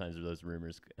lot of times those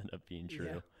rumors end up being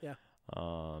true. Yeah.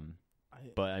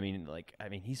 But I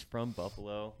mean, he's from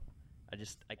Buffalo.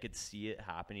 I could see it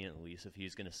happening at least if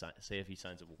he's gonna say if he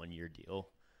signs a 1-year deal.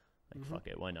 Like, Mhm. fuck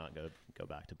it, why not go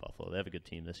back to Buffalo? They have a good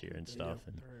team this year and They stuff.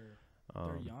 do. And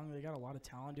They're young. They got a lot of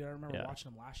talent, dude. I remember Yeah.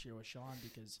 watching them last year with Sean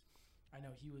because I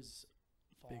know he was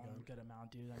falling on. a good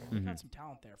amount, dude. I mean, they Mhm. got some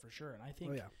talent there for sure. And I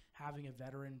think Oh yeah. having a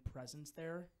veteran presence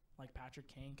there, like Patrick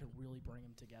Kane, could really bring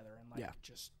them together and like Yeah.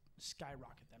 just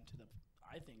skyrocket them to the,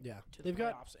 I think, Yeah. to the They've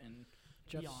got playoffs and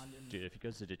Jeff's- beyond. And dude, if he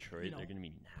goes to Detroit, You know, they're gonna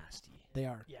be nasty. They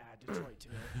are. yeah, Detroit too.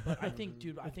 But I think,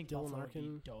 dude, I think Dylan Buffalo would be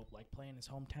Larkin. dope. Like playing his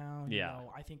hometown. Yeah. You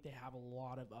know, I think they have a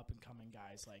lot of up and coming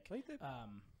guys. Like, I think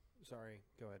sorry,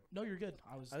 go ahead. no, you're good.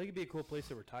 I think it'd be a cool place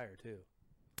to retire too.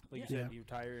 Like Yeah. you said, you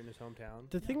retire in his hometown.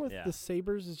 The thing with Yeah. the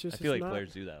Sabres is just I feel it's like not,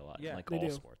 players do that a lot Yeah, in like they all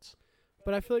do. sports.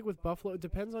 But I feel like with Buffalo, it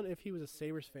depends on if he was a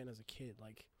Sabres fan as a kid.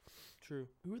 Like True.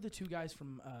 Who are the two guys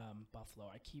from Buffalo?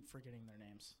 I keep forgetting their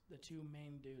names. The two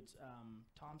main dudes,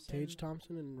 Thompson, Tage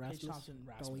Thompson and Tage Rasmus. Thompson, and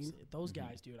Rasmus. Dahlin. Those Mhm.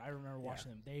 guys, dude. I remember Yeah.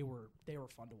 watching them. They were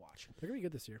fun to watch. They're gonna be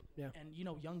good this year. Yeah. And you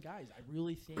know, young guys. I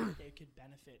really think they could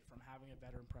benefit from having a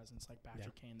veteran presence like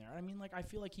Patrick Kane there. I mean, like I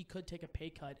feel like he could take a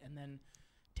pay cut and then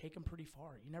take them pretty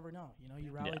far. You never know. You know,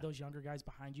 you rally those younger guys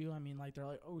behind you. I mean, like they're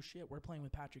like, oh shit, we're playing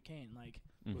with Patrick Kane. Like,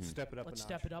 Let's step it up. let's a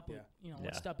step notch. it up. Yeah. You know,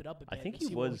 let's step it up a bit. I think and he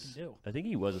see what we was. can do. I think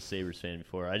he was a Sabres fan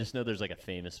before. I just know there's like a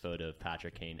famous photo of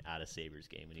Patrick Kane at a Sabres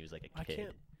game when he was like a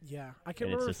kid. I can't And it's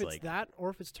remember if just it's like- that or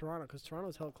if it's Toronto, because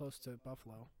Toronto's held close to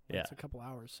Buffalo. Yeah. It's a couple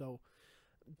hours. So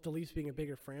the Leafs being a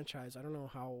bigger franchise, I don't know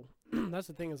how. That's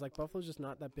the thing is, like, Buffalo's just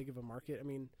not that big of a market. I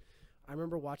mean, I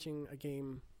remember watching a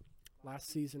game last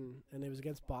season, and it was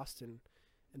against Boston,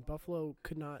 and Buffalo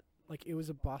could not, like, it was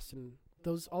a Boston.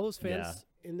 All those fans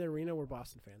in the arena were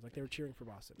Boston fans. Like, they were cheering for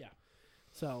Boston. Yeah.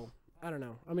 So I don't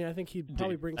know. I mean, I think he'd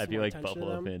probably bring I some feel more like attention to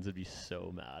Buffalo them. fans would be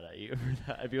so mad at you for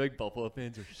that. I feel like Buffalo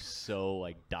fans are so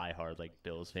like diehard like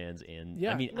Bills fans, and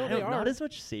Yeah, I mean, no, I they don't, not are. as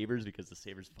much Sabres because the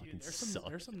Sabres fucking Dude, suck.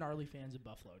 there's some gnarly fans in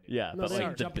Buffalo, dude. Yeah, No, but they like are.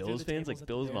 the Jumping through Bills the fans, tables like at the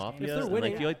Bills Bears games. Mafia, If they're and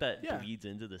winning, I feel like that yeah. bleeds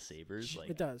into the Sabres. Like,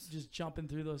 It does. Just jumping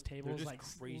through those tables, just like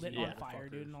crazy lit Yeah. on fire,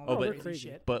 dude, and all Oh, that but- crazy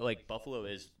shit. But like Buffalo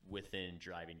is within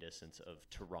driving distance of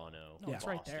Toronto, No, it's Boston,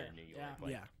 right there. New York. Yeah.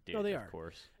 Like, Yeah. dude, No, they of are.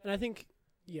 course. And I think,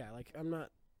 like, I'm not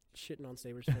shitting on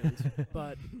Sabres fans,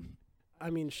 but I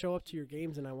mean, show up to your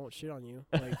games and I won't shit on you.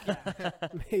 Like,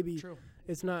 maybe True.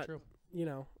 it's not, True. you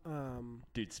know.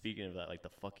 Dude, speaking of that, like the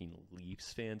fucking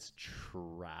Leafs fans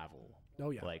travel.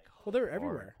 Oh yeah. Like, Well, they're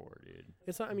everywhere. hardcore, dude.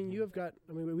 It's not. I mean, you have got.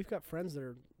 I mean, we've got friends that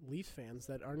are Leafs fans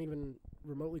that aren't even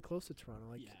remotely close to Toronto,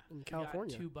 like in We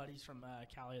California. got two buddies from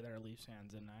Cali that are Leafs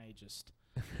fans, and I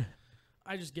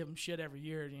just give them shit every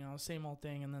year, you know, same old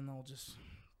thing, and then they'll just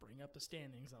bring up the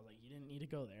standings. I was like, you didn't need to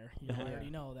go there. You know, I already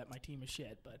know that my team is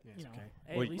shit, but Yeah, you it's know, okay.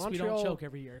 hey, Well, at least we Montreal- don't choke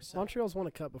every year. So. Montreal's won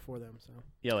a cup before them, so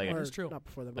Yeah, like or It's true. not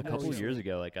before them. a But couple more years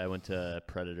recently. ago, like I went to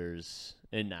Predators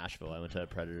in Nashville. I went to a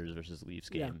Predators versus Leafs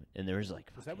Yeah. game, and there was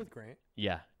like, Was that with Grant?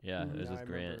 yeah, it Mhm. was Yeah, with I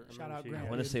Grant. remember Shout out seeing Grant. I your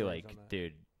want to say stories like, on that.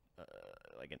 dude,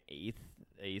 like an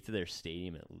eighth of their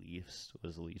stadium at Leafs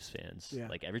was Leafs fans. Yeah.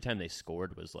 Like every time they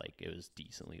scored was like it was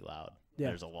decently loud. Yeah.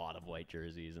 There's a lot of white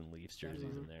jerseys and Leafs jerseys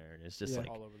in there, and it's just Yeah. like,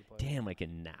 all over the place. damn, like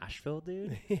in Nashville,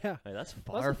 dude. yeah. Like that's Well,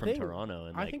 far that's the from thing. Toronto,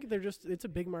 and I like think they're just. It's a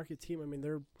big market team. I mean,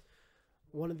 they're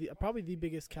one of the probably the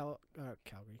biggest Calgary.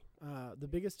 The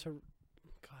biggest.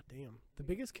 God damn. The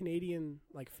biggest Canadian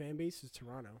like fan base is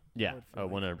Toronto. yeah, I would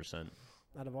feel like, 100%.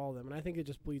 out of all of them, and I think it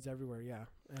just bleeds everywhere. Yeah.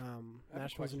 I have a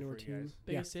Nashville's a question newer for you guys. team.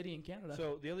 Biggest city in Canada.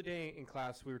 So the other day in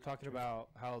class, we were talking about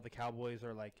how the Cowboys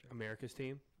are like America's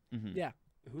team. Mm-hmm. Yeah.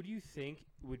 Who do you think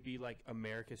would be like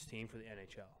America's team for the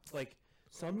NHL? Like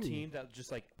some Ooh. team that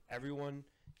just like everyone,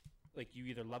 like you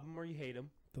either love them or you hate them,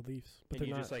 The Leafs, but and they're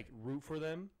you not. just like root for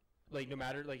them. Like no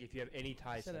matter like if you have any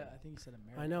ties to them. I think you said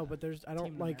America. I know, but there's. I don't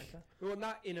Team like. America? Well,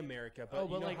 not in America, but Oh, you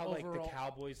but know like how like the overall-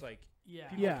 Cowboys like Yeah.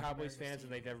 people Yeah. are Cowboys America's fans and team.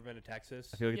 they've never been to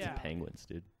Texas. I feel like it's Yeah. the Penguins,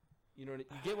 dude. You know, you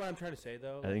get what I'm trying to say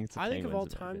though. I think it's the I think of all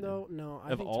Penguins, in my time opinion. though. No,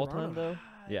 I Of think all Toronto. time though,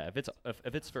 yeah.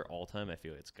 If it's for all time, I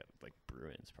feel it's got like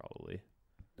Bruins probably.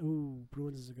 Ooh,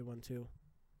 Bruins is a good one too.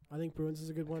 I think Bruins is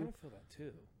a good I one. kind of feel that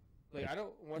too. Like I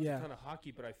don't watch Yeah. a ton of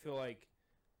hockey, but I feel like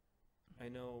I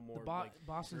know more. The like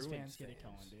Boston's Bruins fans get it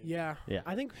going, dude. Yeah. Yeah.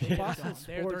 I think They get it Boston going.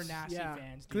 sports. They're nasty yeah.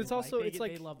 fans, 'Cause it's dude. also- they it's they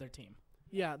like- love their team.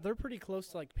 Yeah, they're pretty close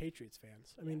to like Patriots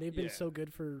fans. I mean, they've been Yeah. so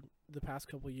good for the past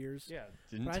couple of years. Yeah,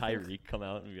 Didn't But I think- Tyreek come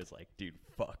out and he was like, "Dude,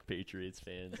 fuck Patriots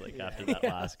fans!" Like Yeah. after that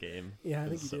Yeah. last game, Yeah, I it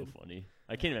think was he so did. funny.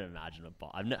 I can't even imagine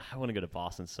I want to go to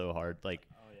Boston so hard. Like,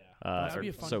 Oh yeah. That'd be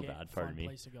a fun so game, bad. fun Pardon me,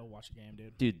 place to go watch a game,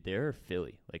 dude. dude. They're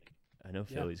Philly. Like, I know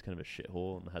Yeah. Philly's kind of a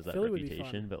shithole and has that Philly would be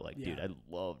reputation, fun. but like, dude, Yeah. I'd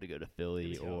love to go to Philly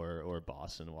Let's go. or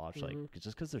Boston and watch like Mhm.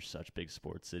 just because they're such big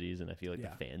sports cities, and I feel like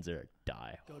Yeah. the fans there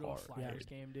die Go to a hard. Flyers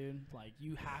game, dude. Like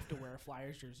you have to wear a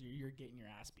Flyers jersey. Or you're getting your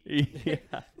ass beat.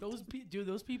 yeah,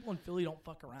 Those people in Philly don't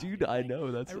fuck around. dude, I Like,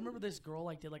 know that's. I remember this girl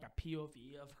like did like a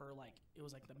POV of her like it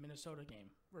was like the Minnesota game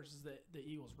versus the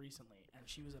Eagles recently, and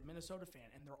she was a Minnesota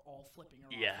fan, and they're all flipping her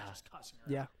off Yeah. and just cussing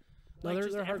her. Yeah. out. No, Like they're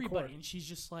just they're everybody, hardcore. and she's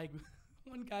just like,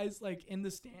 one guy's like in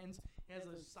the stands, he has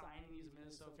a sign, and he's a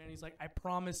Minnesota fan. He's like, I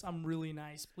promise I'm really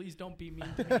nice. Please don't be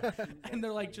mean to me. And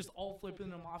they're like just all flipping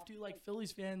them off, dude. Like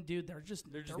Phillies fan, dude, they're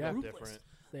just they're just Yeah. ruthless. different.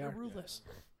 They They're are. ruthless.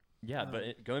 Yeah,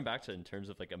 but going back to in terms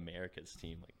of like America's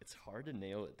team, like it's hard to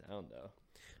nail it down though.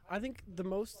 I think the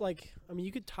most like I mean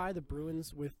you could tie the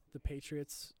Bruins with the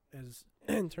Patriots as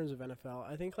in terms of NFL.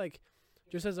 I think like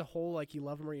just as a whole, like you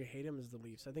love them or you hate them is the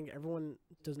Leafs. I think everyone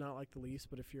does not like the Leafs,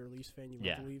 but if you're a Leafs fan, you love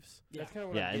Yeah. the Leafs. Yeah. That's kind of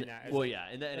what Yeah, I'm and, getting at. It's well, like- yeah,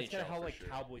 in the That's NHL kind of how for like sure.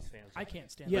 Cowboys fans. I can't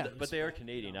stand. Yeah. the But they are Leafs,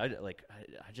 Canadian. no. I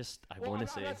Well, want I'm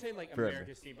to say. not saying like for-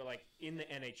 America's team, but like in the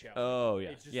NHL. Oh yeah,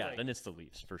 It's just yeah. like- Then it's the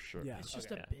Leafs for sure. Yeah. It's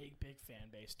just Okay. a big fan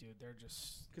base, dude. They're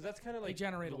just Because that's kind of They like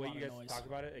generate the a way lot you of guys noise. talk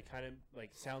about it. It kind of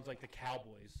like sounds like the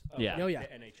Cowboys. Of Yeah. like, Oh, yeah.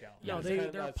 The NHL. Yeah, That's they-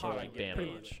 kinda- they're that's what I popular. get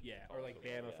Bama. from it. Yeah, or like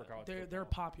Bama for college. they're football.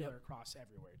 popular across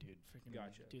everywhere, dude. Freaking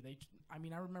Gotcha. dude, I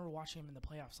mean, I remember watching them in the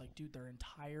playoffs. Like, dude, their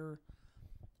entire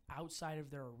outside of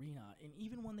their arena, and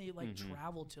even when they like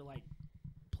traveled to like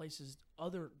places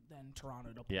other than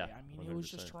Toronto to play, Yeah, I mean, it was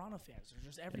just 100%. Toronto fans. They're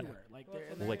just everywhere. Like,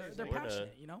 they're Florida-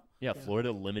 passionate, you know. Yeah,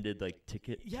 Florida limited like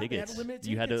tickets. Yeah, they had limited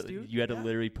You had tickets, to dude. you had to Yeah.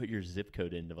 literally put your zip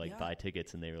code in to like Yeah. buy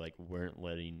tickets, and they were like weren't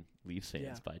letting Leafs fans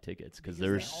Yeah. buy tickets because Because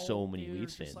there were they all- so many they were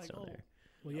Leafs just fans like, down oh, there.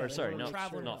 Well, Or they sorry, wanna not make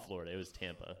sure- not Florida. It was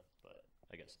Tampa, but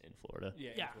I guess in Florida.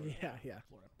 Yeah. Yeah. Florida. Yeah.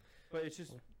 Florida. But it's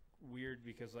just weird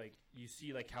because like you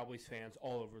see like Cowboys fans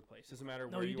all over the place. Doesn't matter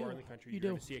No, where you you are do. in the country, You you're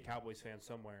going do. to see a Cowboys fan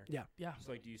somewhere. Yeah. Yeah.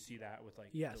 So like, do you see that with like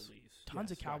Yes. the Leafs? Tons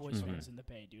Yes, of Cowboys gotcha. fans in the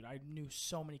Bay, dude. I knew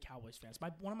so many Cowboys fans.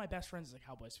 One of my best friends is a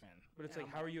Cowboys fan. But it's And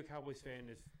like, I'm how are you a Cowboys fan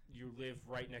if you live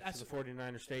right next That's- to the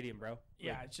 49er stadium, bro?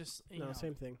 Yeah, Like, it's just you No, know,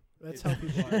 same thing. That's It's- how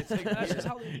people are. it's like that's weird. just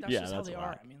how they, that's Yeah, just how that's they are.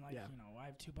 whack. I mean, like Yeah. you know, I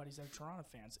have two buddies that are Toronto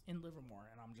fans in Livermore,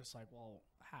 and I'm just like, well,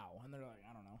 how? And they're like,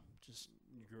 I don't know, just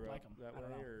you grew like up 'em. that I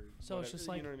don't way, know. or So it's whatever, just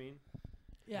like- you know what I mean?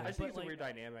 yeah. I just but think it's like, a weird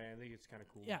dynamic. I think it's kind of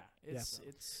cool. yeah,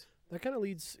 it's That kind of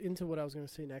leads into what I was going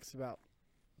to say next about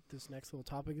this next little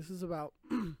topic. This is about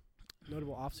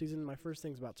notable offseason. My first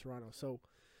thing's about Toronto. So,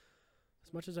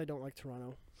 as much as I don't like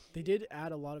Toronto, they did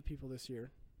add a lot of people this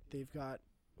year. They've got,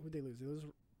 who'd they lose? They lose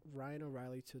Ryan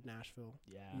O'Reilly to Nashville.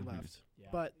 yeah, He Mhm. left. yeah.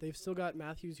 But they've still got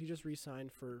Matthews. He just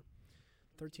re-signed for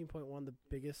 13.1, the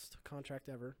biggest contract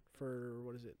ever for,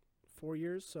 4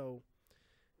 years? So,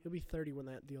 he'll be 30 when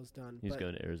that deal's done. He's but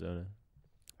going to Arizona.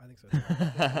 I think so. Too.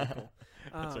 Cool.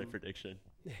 That's my Um, prediction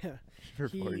Yeah. for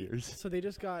 4 years. So they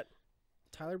just got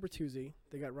Tyler Bertuzzi.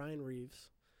 They got Ryan Reeves.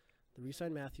 They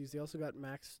re-signed Matthews. They also got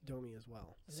Max Domi as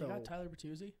well. And So they got Tyler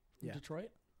Bertuzzi from yeah.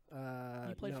 Detroit.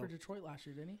 He played no, for Detroit last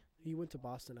year, didn't he? he went to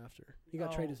Boston after. He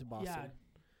got traded to Boston. Yeah,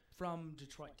 from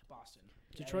Detroit to Boston.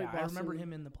 Detroit, I remember Boston,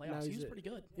 him in the now playoffs. He he's was a- pretty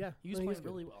good. Yeah, He was no, playing good.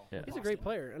 really well. Yeah. with He's a great Boston.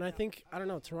 player, and I think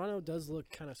Toronto does look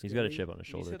kind of. He's got a chip on his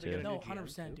shoulder said they too. got No, New GM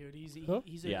 100%, too? dude. He's Huh?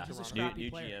 he's a Yeah, he's a new, scrappy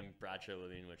new player. GM Bradshaw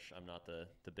Levine, which I'm not the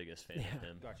biggest fan Yeah. of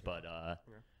him, Gotcha. but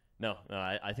Okay. no,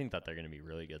 I think that they're going to be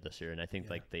really good this year, and I think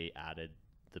Yeah. like they added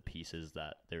the pieces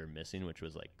that they were missing, which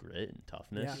was like grit and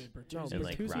toughness. Yeah. Dude, Bertuzzi No, And,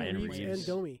 like, Bertuzzi, Ryan Reeves, Reeves. and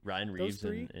Domi. Ryan Those Reeves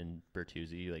three? and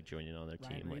Bertuzzi like joining on their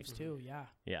Ryan team, Reeves too. Yeah.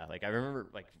 yeah, like I remember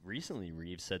like recently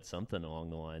Reeves said something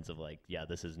along the lines of like, yeah,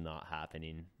 this is not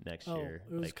happening next Oh, year.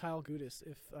 it was Like, Kyle Gudis.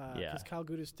 Yeah. Because Kyle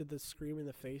Gudis did the scream in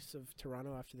the face of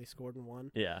Toronto after they scored and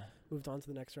won. yeah, Moved on to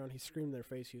the next round. He screamed in their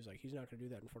face. He was like, he's not going to do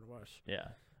that in front of us.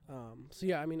 yeah, So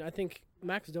yeah, I mean, I think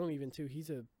Max Domi even too. He's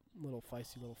a little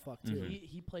feisty little fuck too. Mhm.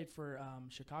 He played for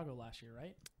Chicago last year,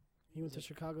 right? He went to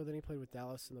Chicago, then he played with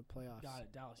Dallas in the playoffs. Got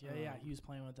it, Dallas. Yeah. Um, He was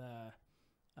playing with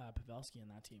Pavelski in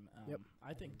that team. Yep.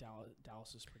 I think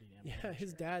Dallas is pretty damn. good Yeah, this his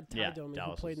year. dad, Ty Yeah, Domi, who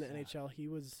Dallas played in is- the NHL. He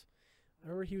was, I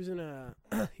remember he was in a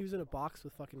he was in a box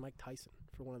with fucking Mike Tyson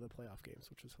for one of the playoff games,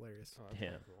 which was hilarious. Oh, that's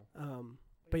Yeah. kinda cool.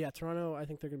 But yeah, Toronto, I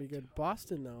think they're gonna be good.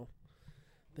 Boston though,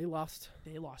 they lost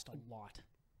They lost a lot.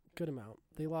 good amount.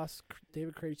 They lost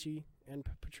David Krejci and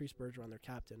Patrice Bergeron, their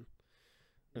captain.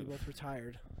 They Oof. both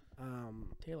retired.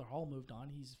 Taylor Hall moved on.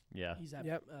 He's yeah. at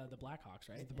Yep. the Blackhawks,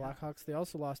 right? The Blackhawks. They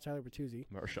also lost Tyler Bertuzzi.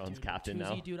 Marchand's Dude, captain Bertuzzi,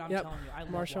 now. Dude, I'm Yep. telling you, I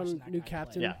love Marchand, watching that new guy play.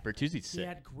 captain. Yeah, Bertuzzi's He sick.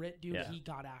 had grit, dude. Yeah. He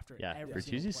got after it. Yeah, every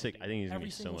single Bertuzzi's play, sick. dude. I think he's gonna every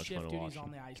be so single much shift, fun to dude, watch he's on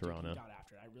in the ice. Toronto. Dude, he got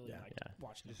after it. I really Yeah. liked Yeah.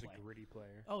 watching Just him a play. gritty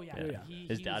player. Oh yeah, Yeah. dude, Yeah.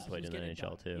 His he dad was played in the getting it NHL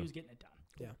done. too. He was getting it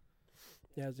done.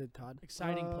 Yeah, it did Todd.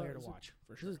 Exciting player to is it- watch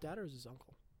for Is sure. his dad or is his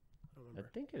uncle? I don't I remember.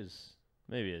 think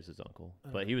maybe it's his uncle, I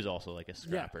don't but know. he was also like a Yeah,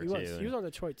 scrapper he was. too. He was on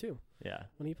Detroit too yeah,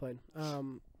 when he played.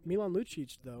 Milan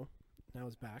Lucic though now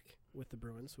is back with the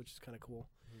Bruins, which is kind of cool.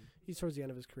 Mhm. He's towards the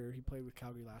end of his career. He played with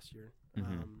Calgary last year.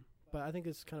 Mhm. But I think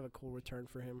it's kind of a cool return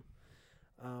for him.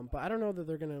 But I don't know that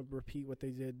they're going to repeat what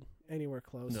they did anywhere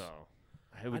close. no,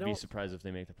 I would be don't- surprised if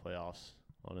they make the playoffs,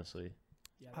 honestly,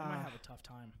 Yeah, they might Ah. have a tough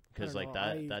time. because don't like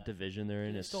know, that division they're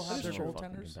in They is still have their so fucking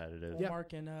goaltenders? competitive. Yeah.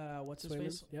 Mark and what's his Swayman,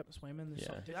 face? yep. Swayman.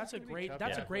 Yeah. Dude, that's a It's gonna be great. tough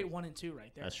That's to a great play. 1 and 2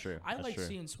 right there. That's true. I That's like true.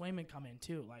 seeing Swayman come in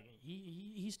too. Like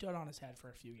he stood on his head for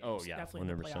a few games. Oh, yeah, definitely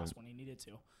in the 100%. playoffs when he needed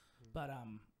to. But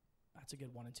that's a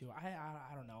good 1 and 2.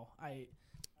 I don't know. I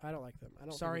don't like them. I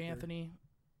don't. Sorry, think they're- Anthony.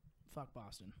 Fuck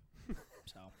Boston.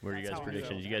 So What are you that's guys' how I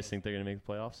predictions? feel. You guys think they're gonna make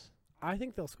the playoffs? I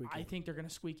think they'll squeak. I in. think they're going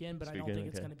to squeak in, but I Squeak don't in, think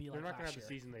it's okay. going to be They're like not gonna last have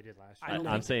the year. season they did last I year. don't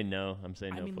I'm think- saying no. I'm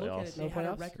saying I no mean, look at playoffs. it. They No had a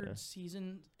playoffs? record Yeah.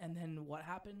 season, and then what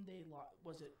happened? They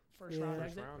was it first Yeah. round First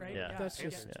exit, round, right? yeah. That's yeah.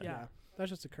 just yeah. yeah. That's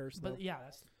just a curse. Though. But yeah,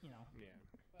 that's Yeah.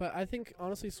 But I think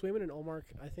honestly, Swayman and Olmark,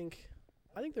 I think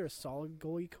they're a solid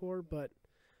goalie core, but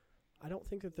I don't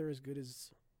think that they're as good as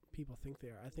people think they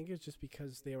are. I think it's just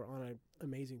because they were on an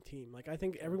amazing team. Like I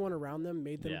think everyone around them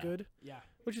made them Yeah. good, yeah.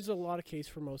 which is a lot of case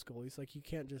for most goalies. Like you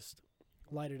can't just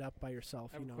light it up by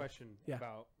yourself. I have You know. a question Yeah.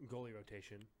 about goalie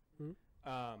rotation. Mhm.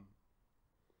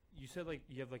 you said like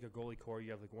you have like a goalie core,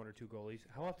 you have like 1 or 2 goalies.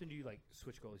 How often do you like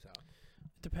switch goalies out?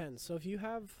 It depends. So if you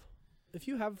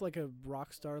have like a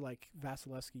rock star like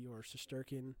Vasilevsky or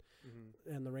Shesterkin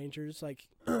and the Rangers, like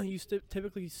you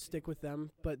typically stick with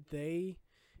them, but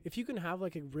if you can have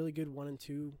like a really good 1 and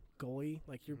 2 goalie,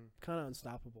 like you're kind of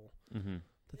unstoppable.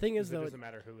 The thing is, though, it doesn't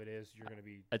matter who it is, you're going to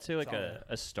be. I'd say like solid.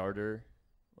 a starter,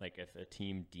 like if a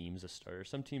team deems a starter,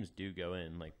 some teams do go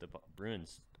in. Like the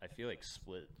Bruins, I feel like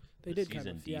split they the did season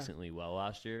kind of, yeah. decently well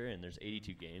last year, and there's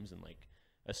 82 games, and like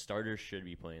a starter should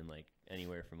be playing like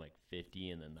anywhere from like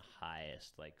 50 and then the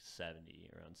highest like 70,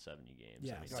 around 70 games.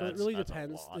 Yeah, I mean, so it really that's a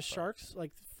depends. lot, The but- Sharks,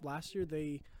 like last year,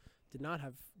 they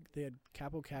had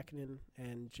Capo Kakinen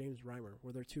and James Reimer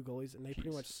were their 2 goalies, and they pretty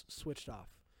Jeez. much switched off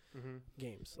Mm-hmm.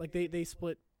 games. Like they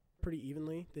split pretty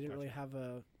evenly. They didn't Gotcha. really have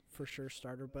a for sure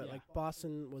starter, but Yeah. like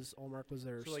Boston was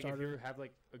their So like starter. if you have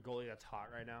like a goalie that's hot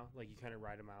right now, like you kind of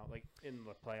ride him out, like in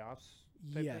the playoffs.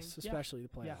 type Yes, thing? Yeah. especially the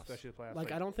playoffs. Yeah. Especially the playoffs.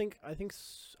 Like I don't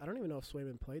even know if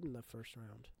Swayman played in the first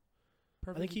round.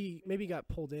 Perfect. I think he maybe got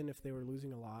pulled in if they were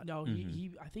losing a lot. No, Mhm.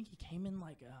 he. I think he came in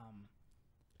like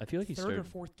I feel like he third started. or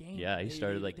fourth game. Yeah, he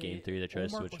started like game 3. They tried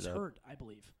to Olmark switch was it up. hurt, I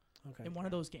believe, Okay. in one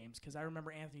of those games because I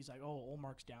remember Anthony's like, "Oh,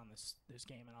 Olmark's down this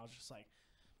game," and I was just like,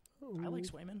 "I like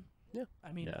Swayman." Yeah.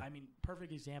 I mean, Yeah.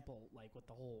 perfect example like with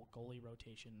the whole goalie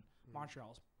rotation.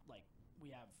 Montreal's like we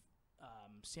have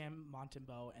Sam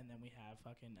Montembeault and then we have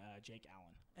fucking Jake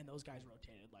Allen, and those guys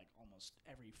rotated like almost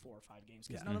every 4 or 5 games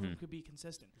because Yeah. none of them Mhm. could be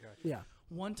consistent. Gotcha. Yeah.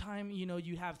 One time,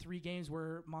 you'd have 3 games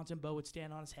where Montembeault would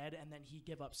stand on his head, and then he'd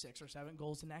give up 6 or 7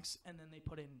 goals the next, and then they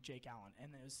put in Jake Allen,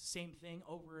 and it was the same thing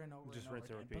over and over Just and over rinse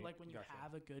and again. But repeat. like when you Gotcha.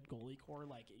 have a good goalie core,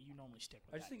 like you normally stick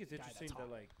with. I just think it's that guy interesting that's that hot.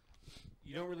 like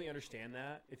you don't really understand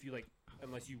that if you like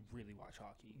unless you really watch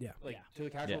hockey. Yeah. Like Yeah. to the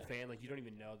casual Yeah. fan, like you don't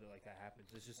even know that like that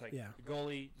happens. It's just like Yeah. the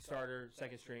goalie, starter,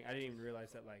 second string. I didn't even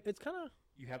realize that like It's kind of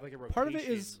you have like a rotation.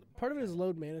 part of it is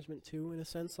load management too, in a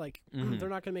sense. Like Mhm. they're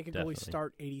not going to make a Definitely. goalie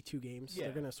start 82 games. Yeah.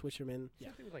 They're going to switch him in.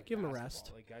 Same thing with, like, Give 'em a basketball.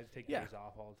 rest. Like guys take Yeah. days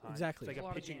off all the time. Exactly. It's A like lot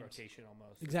a of pitching games. rotation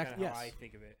almost. Exactly, That's kinda how yes. I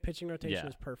think of it. Pitching rotation Yeah.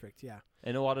 is perfect. Yeah.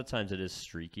 And a lot of times it is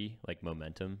streaky, like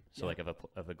momentum. So Yeah. like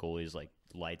if a goalie's like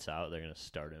lights out, they're gonna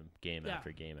start him game Yeah.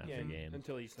 after game after Yeah, game.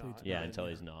 until he's Until not. he's Yeah, Right, until yeah.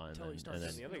 he's not, Until he and starts then,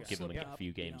 to the other guy. give him slip a up, few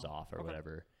you games know. off or Okay.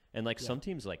 whatever. And like Yeah. some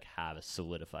teams like have a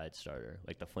solidified starter.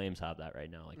 Like the Flames have that right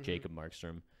now. Like Mhm. Jacob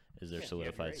Markstrom is their Yeah, he had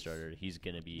solidified race. starter. He's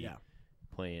gonna be Yeah.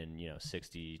 playing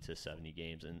 60 to 70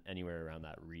 games and anywhere around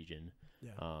that region.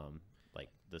 Yeah.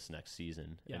 Like this next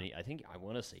season. Yeah. And I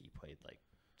want to say he played like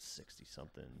 60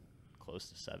 something, close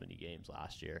to 70 games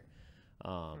last year.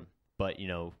 But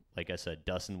like I said,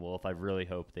 Dustin Wolf, I really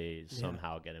hope they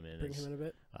somehow get him in Bring as him in a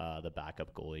bit. the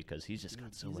backup goalie because he's just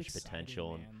got so He's much exciting,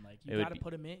 potential. And man. Like it you would got to be-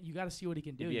 put him in. You got to see what he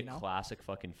can do. it'd be You a know. classic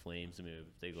fucking Flames move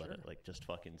if they let Sure. it like just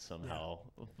fucking somehow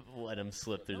let him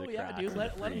slip through No, the yeah, cracks. dude, in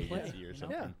let free him play, agency or you know?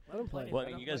 something. Yeah. Let him play. Play. Well,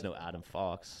 Let him you guys play. know Adam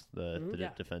Fox, the Mhm.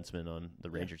 Yeah. defenseman on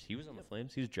the Rangers. He was on the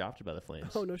Flames. He was drafted by the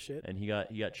Flames. Oh no shit. And he got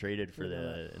traded for Didn't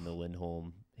know in the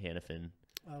Lindholm Hannafin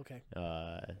Oh, okay.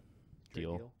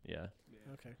 deal. Yeah.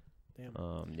 Okay.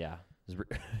 Damn. Yeah. It was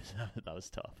that was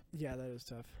tough. Yeah, that is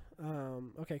tough.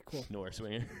 Okay. Cool. Norris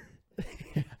winger.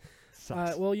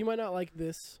 Well, you might not like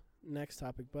this next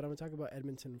topic, but I'm gonna talk about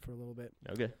Edmonton for a little bit.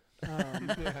 Okay.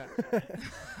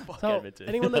 Fuck So Edmonton.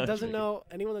 anyone that I'm doesn't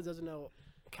joking. know,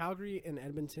 Calgary and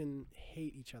Edmonton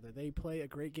hate each other. They play a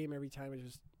great game every time. It's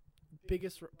just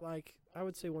biggest, like I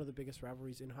would say, one of the biggest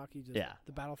rivalries in hockey. Just Yeah.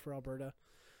 the battle for Alberta.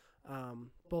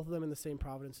 Both of them in the same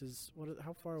provinces.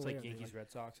 How far It's away like are they? Yankees,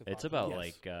 Red Sox. of It's hockey. about Yes.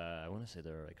 like I want to say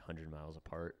they're like 100 miles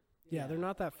apart. Yeah, they're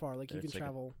not that far. Like you It's can like a-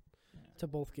 travel to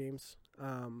both games.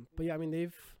 But yeah, I mean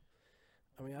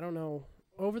I don't know.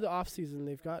 Over the off season,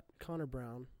 they've got Connor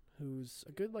Brown, who's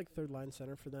a good like third line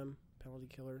center for them, penalty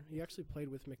killer. He actually played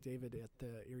with McDavid at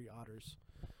the Erie Otters.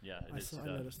 Yeah. I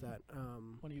noticed that.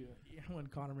 When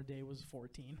Connor Madej was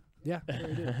 14. Yeah, sure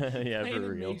he did. yeah, Playing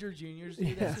for in real. major juniors, dude,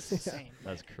 Yeah. that's just insane.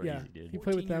 That's crazy, Yeah. dude. He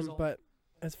played with 14 years them, old. but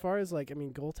as far as like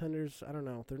goaltenders, I don't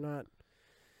know. They're not.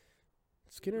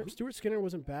 Stuart Skinner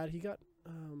wasn't bad. He got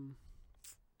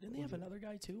Didn't they have another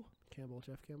guy too?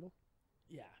 Jeff Campbell.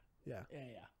 Yeah. Yeah.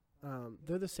 Yeah.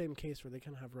 They're the same case where they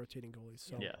kind of have rotating goalies.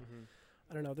 So Yeah. Mhm.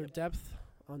 I don't know. Their depth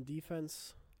on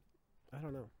defense, I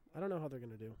don't know. I don't know how they're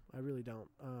going to do. I really don't.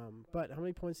 But how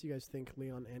many points do you guys think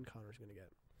Leon and Connor's going to get?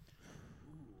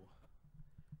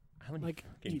 How many Like,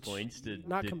 fucking each. points did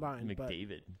Combined, but-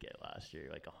 McDavid get last year?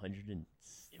 Like 100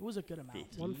 It was a good amount.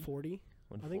 140.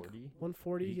 140?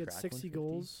 140. Did He he had crack 60 150?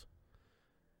 goals.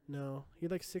 No, he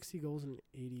had like 60 goals and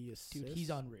 80 assists. Dude, he's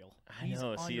unreal. I He's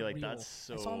know. See, like unreal. that's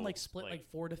so. I saw him like split like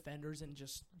 4 defenders and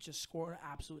just score an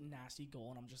absolute nasty goal,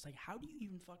 and I'm just like, how do you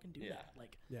even fucking do Yeah. that?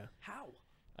 Like, Yeah. how?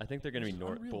 I think they're going to be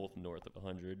Which is unreal. both north of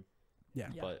 100. Yeah.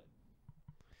 Yeah. But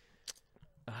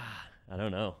I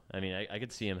don't know. I mean, I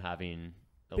could see him having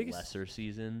a Biggest- lesser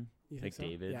season, You think so?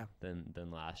 McDavid, Yeah.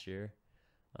 than last year.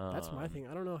 That's my thing.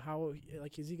 I don't know how.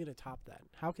 Like, is he gonna top that?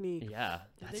 How can he? Yeah,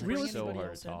 Did that's they bring like so anybody hard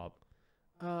else to in? top.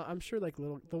 I'm sure like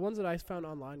the ones that I found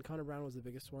online. Connor Brown was the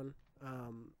biggest one.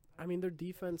 I mean, their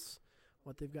defense.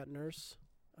 What they've got Nurse.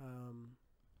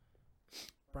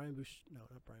 Brian Boucher. No,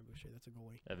 not Brian Boucher. That's a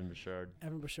goalie. Evan Bouchard.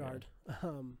 Evan Bouchard.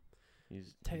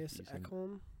 He's Tejas decent.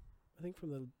 Ekholm. I think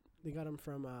they got him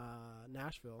from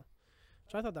Nashville.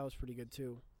 So I thought that was pretty good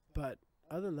too. But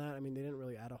other than that, I mean, they didn't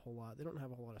really add a whole lot. They don't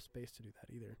have a whole lot of space to do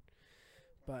that either.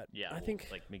 But Yeah, I well, think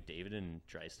like McDavid and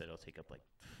Draisaitl will take up like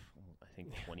I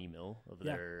think 20 mil of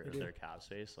Yeah, their they of do. their cap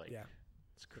space. Like yeah,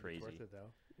 it's It's crazy. worth it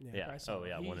though. Yeah. Bryce Oh Harper,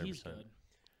 yeah, he- 100%. He's good.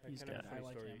 He's Kind of good. a I funny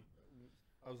like story. him.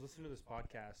 I was listening to this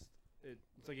podcast.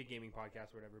 It's like a gaming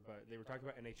podcast or whatever, but they were talking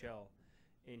about NHL,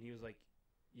 and he was like,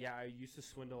 "Yeah, I used to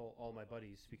swindle all my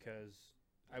buddies because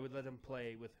I would let them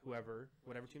play with whatever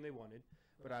team they wanted,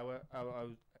 but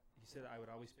he said I would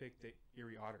always pick the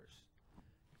Erie Otters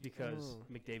because Oh.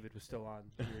 McDavid was still on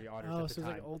the Erie Otters oh, at the so it's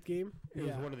time. like old game. It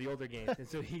Yeah, was one of the older games, and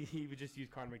so he would just use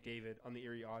Connor McDavid on the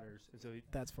Erie Otters, and so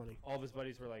that's funny. all of his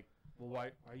buddies were like, "Well,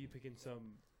 why are you picking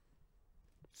some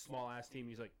small ass team?"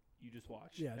 He's like, "You just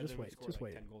watch." Yeah, And just then we wait, scored, just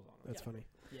like, wait. 10 goals on him. That's Yeah. funny.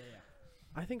 Yeah, yeah.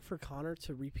 I think for Connor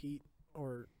to repeat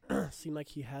or seem like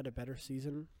he had a better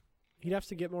season, he'd have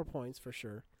to get more points for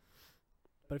sure.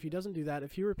 But if he doesn't do that,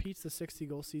 if he repeats the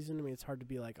 60-goal season, I mean, it's hard to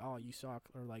be like, oh, you suck,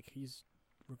 or like he's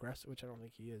regressed, which I don't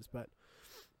think he is. But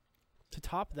to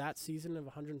top that season of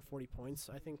 140 points,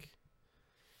 I think.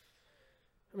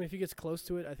 I mean, if he gets close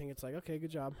to it, I think it's like, okay,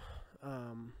 good job. What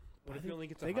I if he think only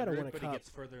gets they gotta 100, win a but cup. he gets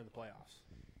further in the playoffs?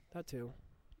 That too.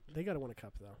 They got to win a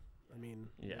cup, though. I mean,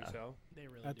 You think Yeah. so? They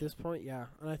really at do. this point, yeah.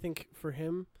 And I think for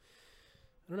him,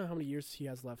 I don't know how many years he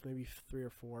has left, maybe 3 or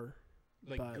 4.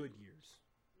 Like But- good years.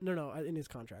 No, in his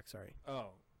contract, sorry. Oh,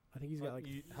 I think he's got like,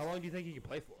 how long do you think he can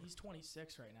play for? He's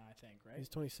 26 right now, I think, right? he's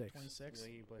 26. 26. You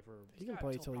think he can play for? He can got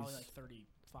play till till probably he's, like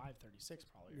 35, 36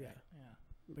 probably, Yeah. right?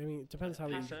 Yeah. I mean, it depends how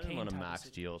They he, Half- signed him Kane on a type of max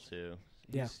deal situation.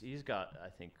 too. Yeah. He's got I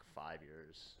think 5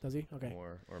 years does he? Okay.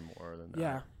 more than that.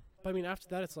 Yeah. But I mean, after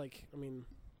that, it's like, I mean,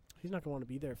 he's not going to want to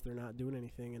be there if they're not doing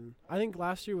anything. And I think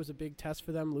last year was a big test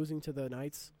for them, losing to the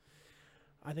Knights.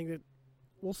 I think that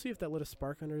we'll see if that lit a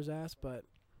spark under his ass, but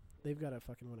they've got to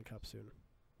fucking win a cup soon.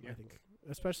 I Yeah. think,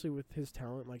 especially with his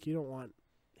talent. Like, you don't want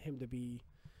him to be.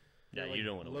 Yeah, Like, you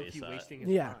don't want to low-key waste that. wasting his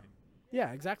Yeah. time.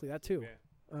 Yeah, exactly that too.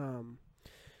 Yeah.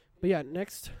 But yeah,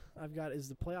 next I've got is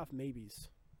the playoff maybes.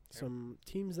 Okay. Some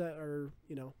teams that are,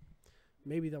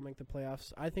 maybe they'll make the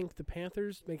playoffs. I think the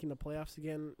Panthers making the playoffs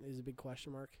again is a big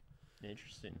question mark.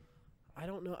 Interesting. I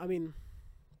don't know. I mean,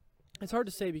 it's hard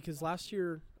to say because last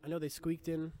year I know they squeaked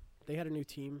in. They had a new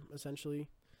team essentially,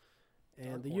 and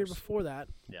Dark the year horse. before that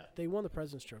Yeah. they won the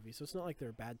President's Trophy. So it's not like they're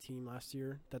a bad team last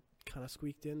year that kind of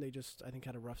squeaked in. They just I think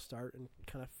had a rough start and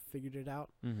kind of figured it out.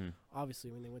 Mm-hmm.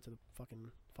 Obviously, when they went to the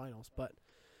fucking finals, but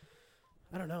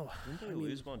I don't know. Didn't they I mean,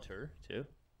 lose Montour too?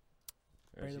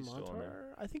 Or is Brandon he still on there?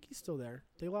 Montour, I think he's still there.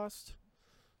 They lost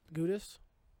Gudis,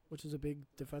 which is a big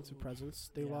defensive presence.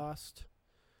 They Yeah. lost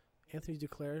Anthony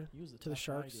Duclair He was the to the tough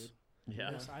guy, Sharks. dude.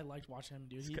 Yeah. Yes, I liked watching him,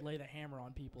 dude. He's He'd got- lay the hammer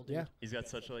on people, dude. Yeah. He's got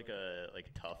such like a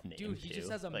tough name Dude, he too. just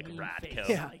has a like mean Radko. face.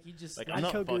 Yeah. Like he just Like Radko I'm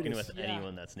not fucking Gudis. with Yeah.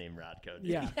 anyone that's named Radko. Dude.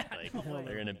 Yeah. Like no way.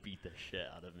 they're gonna beat the shit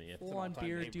out of me. If full on all-time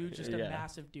beard, name. dude. Just Yeah. a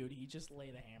massive dude. He just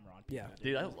lay the hammer on people. Yeah.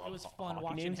 Dude, I It was- love it was hockey fun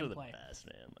watching names him are the play. best,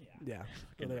 man. Like, Yeah. Yeah,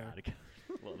 fucking they are. Radko.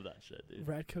 Love that shit, dude.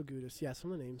 Radko Gudis. Yeah,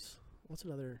 some of the names. What's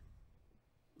another,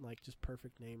 like, just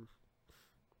perfect name?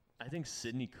 I think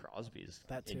Sidney Crosby is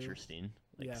That too. interesting.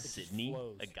 Like Yeah. It just Sydney,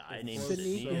 flows. a guy It named flows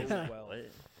Sydney. so Like, well. what?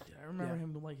 Dude, I remember Yeah.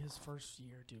 him like his first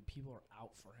year, dude. People were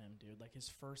out for him, dude. Like his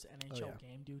first NHL yeah.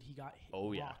 game, dude. He got hit,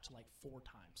 Oh, yeah. rocked like 4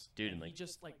 times, Dude, And and, he like-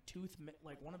 just like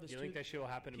like one of his You think tooth. that shit will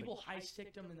happen? People high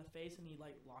sticked him in the face, and he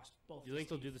like lost both. You his think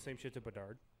they'll teeth. do the same shit to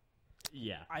Bedard?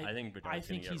 Yeah, I- I think I Bedard's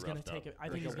think gonna he's get gonna roughed take up. it. I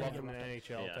Or think he'll he's gonna walk get him in the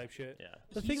roughed up. NHL Yeah. type shit? Yeah.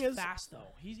 The He's thing is, fast though.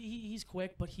 He's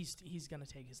quick, but he's gonna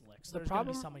take his licks. the There's gonna be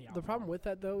problem somebody out the for problem him. with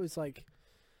that though is like,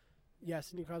 yeah,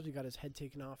 Sidney Crosby got his head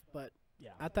taken off, but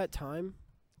yeah, at that time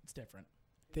it's different.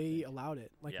 they allowed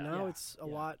it. Like Yeah. now Yeah. it's a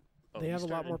Yeah. lot. Oh, They he have a lot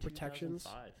started more in protections.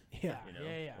 2005, Yeah. you know?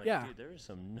 Yeah. Like, Yeah. Dude, there are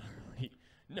some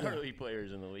gnarly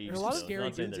players in the league. And a lot of still. Scary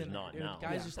Not saying dudes there's in there, not dude. now.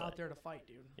 Guys Yeah. just out there to fight,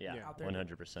 dude. Yeah, Yeah. Out there,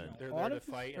 100%. They're A lot there to of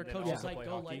fight Their and then coach is also like, play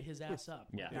go hockey. light his ass up.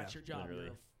 Yeah. That's your job. Literally.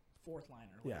 You're a fourth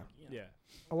liner. Yeah. Like, you know. Yeah.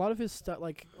 A lot of his stuff,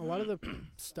 like a lot of the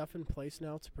stuff in place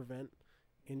now to prevent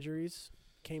injuries,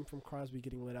 came from Crosby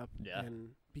getting lit up Yeah.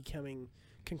 and becoming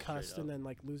concussed, Straight and up. then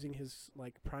like losing his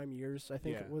like prime years. I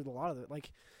think Yeah. with a lot of it,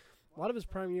 like A lot of his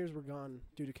prime years were gone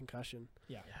due to concussion.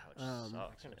 Yeah. Yeah, which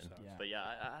sucks, kinda man. sucks. Yeah. But yeah,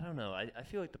 I don't know. I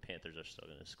feel like the Panthers are still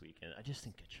going to squeak in. I just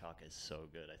think Kachuk is so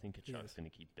good. I think He Kachuk's is. going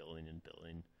to keep building and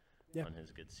building Yeah. on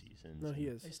his good seasons. No, he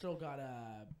and is. They still got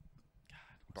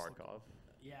Barkov.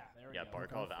 Yeah, there we Yeah, go.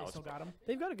 Barkov, They Alex still got him.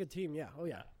 They've got a good team. Yeah. Oh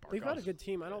yeah. They've got a Barkov's good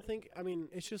team. I don't good. think. I mean,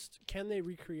 it's just can they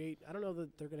recreate? I don't know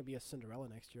that they're going to be a Cinderella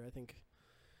next year. I think.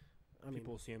 I mean,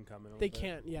 People see him coming. a they little bit.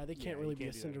 can't. Yeah, they can't you really can't be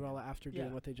a do that Cinderella after doing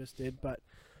Yeah. what they just did. But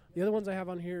the other ones I have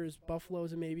on here is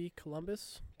Buffalo's and maybe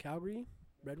Columbus, Calgary,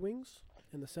 Red Wings,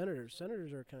 and the Senators.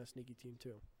 Senators are a kind of sneaky team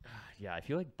too. Yeah, I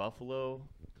feel like Buffalo.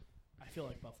 I feel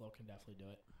like Buffalo can definitely do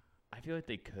it. I feel like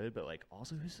they could, but like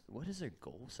also, what is their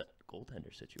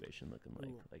goaltender situation looking like?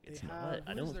 Ooh, Like they it's have- not.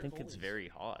 I Who is don't their think it's goalies? very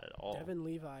hot at all. Devin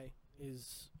Levi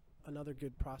is another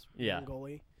good prospect Yeah. young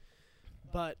goalie.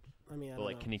 But I mean, I But don't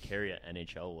like, know. can he carry an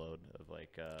NHL load of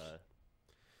like,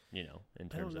 in I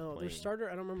terms don't know. of Their playing? starter,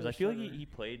 I don't remember. Because I their feel like starter. he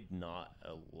played not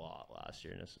a lot last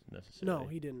year necessarily. No,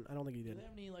 he didn't. I don't think he Do did. they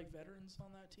have any like veterans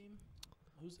on that team?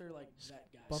 Who's their like vet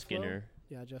guy? Buffalo? Skinner,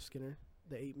 Yeah, Jeff Skinner,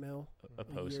 the 8 mil.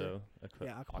 Oposo,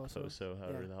 Yeah, Okposo. Okposo,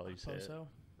 however Yeah. the hell you say it.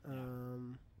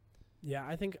 Okposo? Yeah,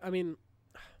 I think. I mean,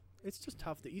 it's just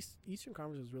tough. The Eastern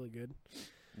Conference is really good.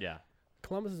 Yeah,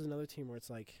 Columbus is another team where it's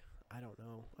like, I don't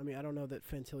know. I mean, I don't know that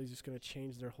Fantilli's just going to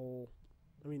change their whole.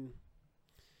 I mean,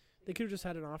 they could have just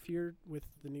had an off year with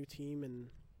the new team, and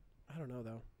I don't know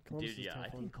though. Columbus dude. is a Yeah, tough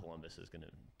I one. think Columbus is gonna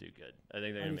do good. I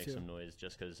think they're I gonna do make too. some noise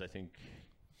just because I think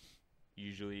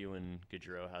usually when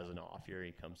Gaudreau has an off year,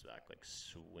 he comes back like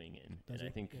swinging, Does and I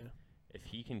he? think Yeah. if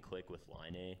he can click with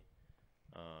Line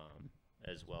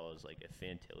as well as like if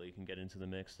Fantilli can get into the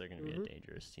mix, they're gonna be a Mhm.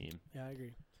 dangerous team. Yeah, I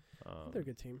agree. I think they're a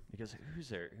good team. Because who's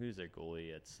their goalie?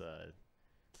 It's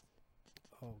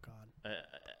Oh God.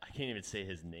 I can't even say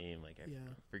his name. Like I'm Yeah,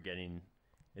 forgetting.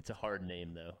 It's a hard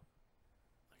name though.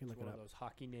 I can It's look one it of up. those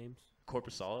hockey names.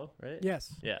 Corpusalo, right?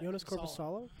 Yes. Yeah. Jonas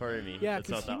Corpusalo. Corpusalo. Pardon me. Yeah, it's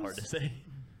 'cause not that he hard to was- say.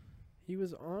 He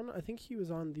was on. I think he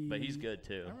was on the. But he's good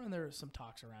too. I remember there was some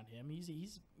talks around him.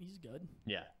 He's good.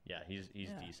 Yeah, he's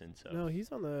Yeah. decent. So No,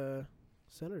 he's on the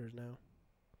Senators now.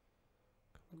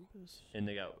 Columbus. and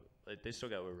they still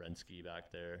got Werenski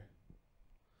back there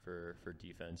for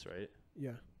defense, right?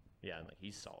 Yeah. Yeah, and like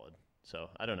he's solid. So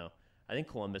I don't know. I think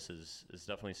Columbus is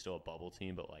definitely still a bubble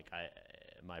team, but like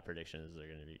my prediction is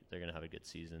they're gonna have a good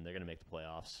season. They're gonna make the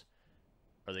playoffs.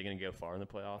 Are they gonna go far in the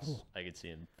playoffs? Ooh. I could see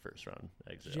in first round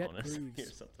exit, Jet honestly, or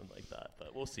Greaves. something like that.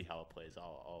 But we'll see how it plays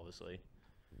out. Obviously,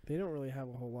 They don't really have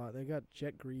a whole lot. They got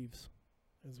Jet Greaves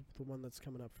as the one that's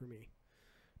coming up for me.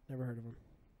 Never heard of him.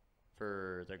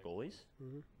 for their goalies,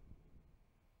 Hmm.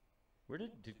 where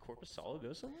did Corpusalo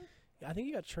go somewhere? I think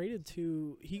he got traded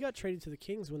to the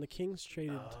Kings when the Kings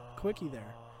traded Quickie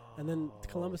there, and then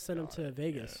Columbus sent him to got it,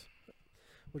 Vegas,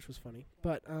 which was funny.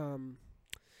 But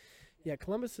yeah,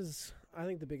 Columbus is I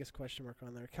think the biggest question mark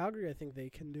on there. Calgary, I think they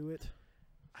can do it.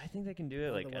 I think they can do it. Out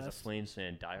of Like the as a West. Flames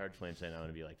fan, diehard Flames fan, I'm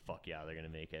gonna be like, fuck yeah, they're gonna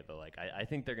make it. But like, I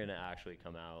think they're gonna actually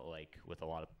come out like with a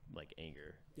lot of like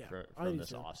anger Yeah, I from do this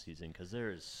too. off season because there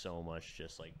is so much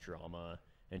just like drama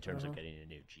in terms of Uh-huh. getting a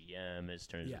new GM, in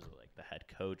terms Yeah. of like the head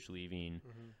coach leaving.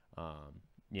 Mm-hmm.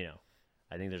 You know,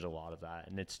 I think there's a lot of that,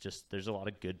 and it's just there's a lot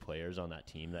of good players on that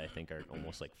team that I think are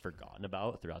almost like forgotten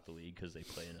about throughout the league because they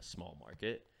play in a small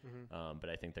market. Mm-hmm. But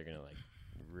I think they're gonna like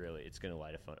really, it's gonna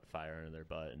light a fire under their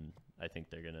butt, and I think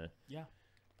they're gonna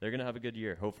have a good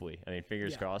year. Hopefully, I mean,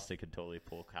 fingers Yeah. crossed. They could totally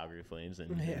pull Calgary Flames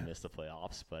and Yeah. miss the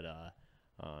playoffs, but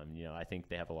you know, I think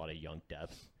they have a lot of young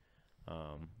depth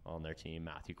on their team.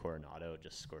 Matthew Coronado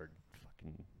just scored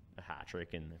fucking a hat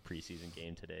trick in the preseason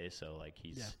game today, so like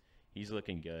he's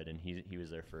looking good, and he was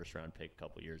their first round pick a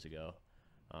couple years ago.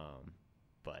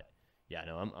 But yeah,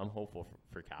 no, I'm hopeful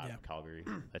for Calgary.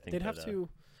 I think They'd have that, to,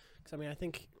 because I mean, I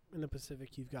think in the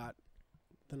Pacific you've got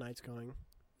the Knights going,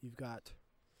 you've got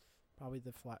probably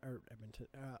the Edmonton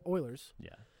Oilers, yeah.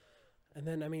 and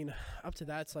then I mean, up to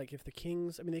that, it's like if the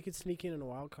Kings, I mean, they could sneak in a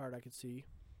wild card. I could see.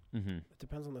 Mm-hmm. It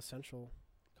depends on the Central.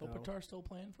 Kopitar still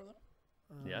playing for them?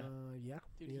 Yeah. Yeah.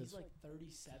 Dude, he he's is. like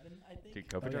 37, I think. Dude,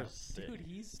 Kopitar's sick. Dude,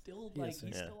 he's still He like is sick.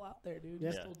 he's Yeah. still out there, dude. Yeah.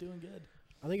 He's still doing good.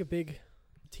 I think a big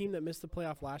team that missed the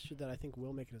playoff last year that I think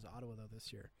will make it is Ottawa though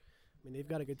this year. I mean, they've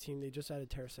got a good team. They just added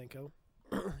Tarasenko.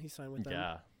 He signed with them.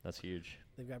 Yeah, that's huge.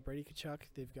 They've got Brady Tkachuk.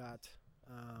 They've got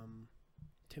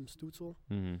Tim Stutzel.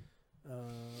 Mm-hmm.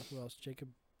 Who else? Jacob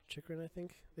Chikrin, I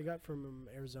think they got from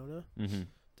Arizona. Mm-hmm.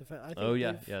 I think Oh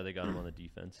yeah, they've- yeah, they got him on the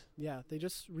defense. yeah. They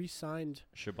just re-signed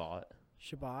Shabbat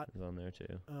Shabbat. is on there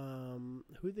too.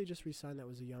 Who did they just re-sign? That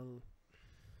was a young.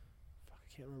 Fuck,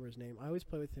 I can't remember his name. I always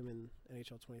play with him in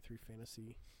NHL 23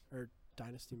 Fantasy or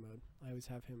dynasty mode. I always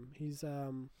have him. He's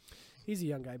a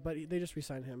young guy, but they just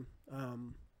re-signed him.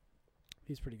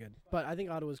 He's pretty good. But I think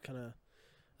Ottawa's kind of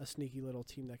a sneaky little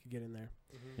team that could get in there.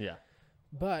 Mm-hmm. Yeah.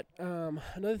 But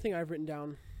another thing I've written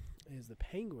down is the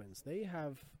Penguins. They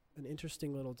have an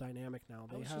interesting little dynamic now.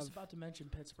 I was just about to mention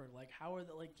Pittsburgh. Like, how are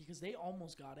they? Like, because they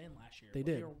almost got in last year. They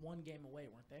did. They were one game away,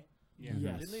 weren't they? Yeah.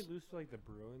 Yes. Didn't they lose to like the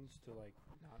Bruins to like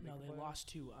not No, make they the playoffs? lost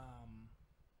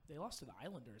to the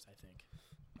Islanders, I think.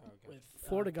 Oh, okay. With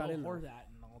Florida got Bo in, though. Horvat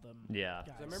and all them. Yeah.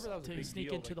 guys I remember that was a to big sneak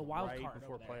deal, into like, the wild right card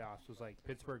before over there. playoffs was like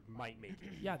Pittsburgh might make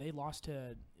it. Yeah, they lost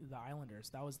to the Islanders.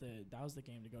 That was the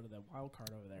game to go to the wild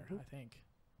card over there. I think.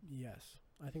 Yes,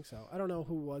 I think so. I don't know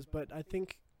who it was, but I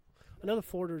think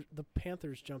the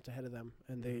Panthers jumped ahead of them,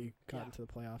 and they got Yeah. into the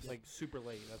playoffs. Like super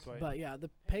late. That's why. But yeah, the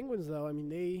Penguins though, I mean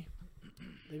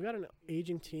they've got an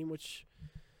aging team, which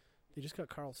they just got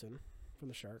Carlson from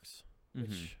the Sharks, which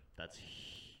Mhm. That's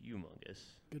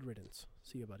humongous. good riddance.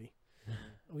 See you, buddy.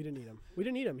 We didn't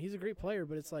need him. He's a great player,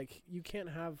 but it's like you can't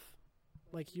have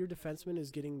like your defenseman is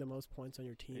getting the most points on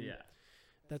your team. Yeah.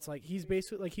 That's like he's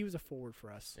basically like he was a forward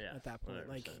for us Yeah, at that point.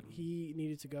 Like 100%. he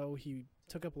needed to go. He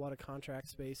took up a lot of contract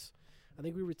space. I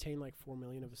think we retained like $4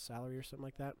 million of his salary or something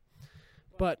like that.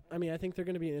 But I mean, I think they're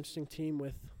going to be an interesting team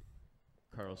with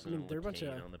Carlson I mean, they're a bunch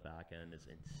Letang of on the back end is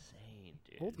insane,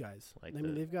 dude. old guys. Like I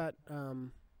mean, the- they've got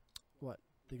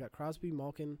they got Crosby,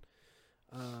 Malkin,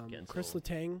 Chris Gensel.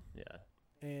 Letang, Yeah.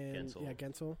 and Gensel.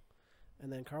 Gensel, and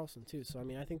then Carlson too. So I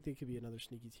mean, I think they could be another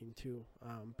sneaky team too.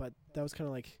 But that was kind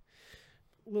of like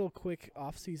a little quick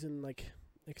off-season like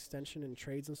extension and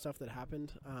trades and stuff that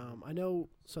happened. I know.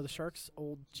 So the Sharks'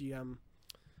 old GM,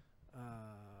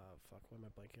 what am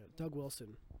I blanking out? Doug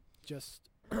Wilson just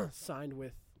signed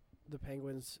with the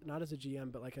Penguins, not as a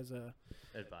GM, but like as a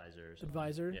Advisor. Or something.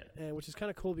 advisor, Yeah. and which is kind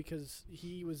of cool because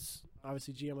he was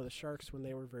obviously GM of the Sharks when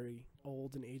they were very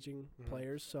old and aging Mhm.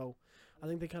 players. So I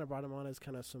think they kind of brought him on as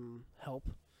kind of some help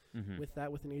Mhm. with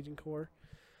that, with an aging core,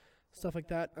 stuff like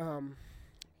that.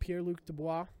 Pierre-Luc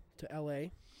Dubois to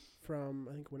LA from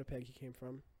I think Winnipeg he came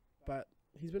from, but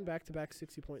he's been back-to-back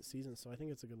 60-point seasons, so I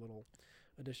think it's a good little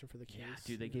addition for the Kings. Yeah,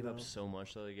 dude, they even gave up though- so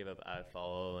much though. They gave up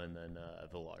Affollo and then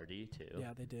Velarde too.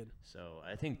 Yeah, they did. So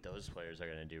I think those players are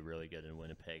going to do really good in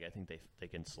Winnipeg. I think they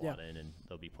can slot in and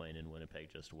they'll be playing in Winnipeg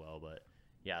just well. But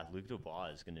yeah, Luc Dubois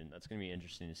that's gonna be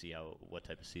interesting to see what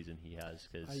type of season he has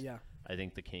because Yeah, I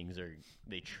think the Kings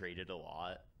they traded a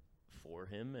lot for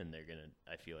him and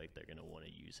I feel like they're gonna want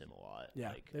to use him a lot. Yeah,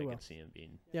 like they I will. could see him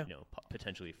being Yeah.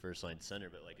 potentially first line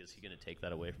center, but like is he gonna take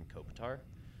that away from Kopitar?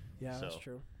 yeah, that's So,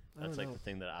 true. I That's don't like know. the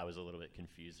thing that I was a little bit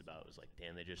confused about was like,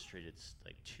 damn, they just traded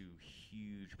like two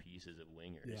huge pieces of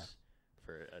wingers Yeah.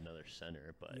 for another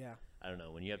center. But Yeah. I don't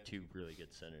know. When you have two really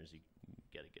good centers, you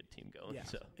get a good team going. Yeah.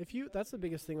 So That's the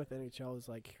biggest thing with the NHL is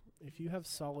like if you have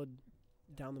solid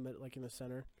down the mid, like in the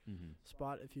center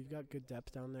spot, if you've got good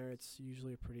depth down there, it's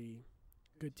usually a pretty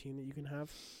good team that you can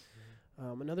have.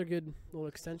 Another good little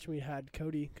extension we had,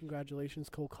 Cody. Congratulations,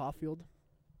 Cole Caulfield.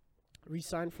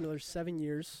 Re-signed for another 7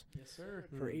 years Yes, sir.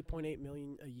 for $8.8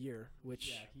 million a year,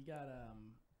 which Yeah,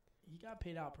 he got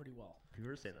paid out pretty well. people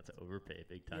were saying that's an overpay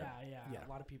big time. Yeah. A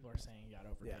lot of people are saying he got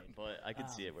overpaid. But I could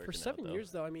see it working for 7 out, though.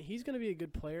 years though, I mean, he's going to be a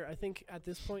good player. I think at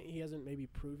this point he hasn't maybe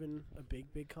proven a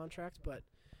big contract, but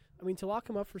I mean to lock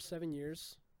him up for 7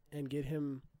 years and get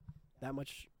him that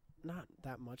much, not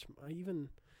that much, even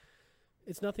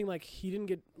it's nothing like he didn't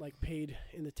get like paid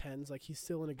in the tens. Like he's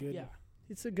still in a good. Yeah.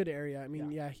 It's a good area. I mean,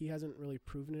 Yeah. he hasn't really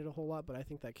proven it a whole lot, but I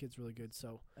think that kid's really good.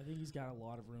 So I think he's got a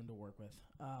lot of room to work with.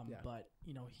 Yeah. But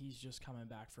he's just coming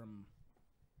back from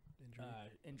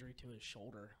injury to his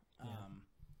shoulder. Yeah.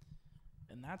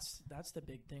 And that's the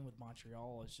big thing with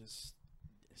Montreal is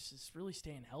it's just really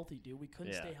staying healthy, dude. We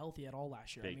couldn't Yeah. stay healthy at all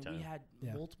last year. Big I mean, time. we had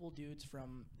Yeah. multiple dudes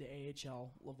from the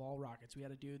AHL, Laval Rockets. We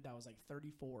had a dude that was like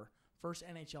 34, first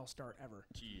NHL start ever.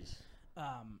 Jeez.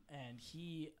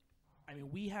 And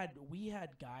we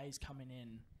had guys coming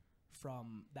in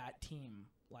from that team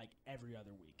like every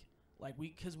other week, like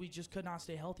because we just could not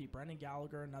stay healthy. Brendan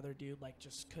Gallagher, another dude, like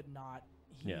just could not.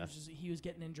 He was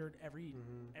getting injured every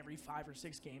 5 or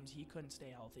 6 games. He couldn't stay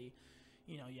healthy.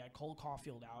 You had Cole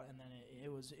Caulfield out, and then it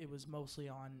was mostly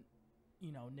on,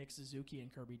 Nick Suzuki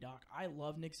and Kirby Doc. I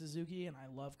love Nick Suzuki and I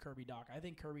love Kirby Doc. I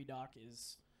think Kirby Doc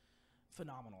is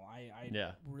phenomenal.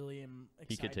 I really am excited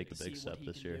He could take to a big see step what he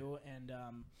this can year. do, and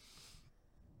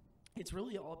it's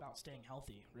really all about staying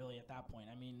healthy. Really, at that point,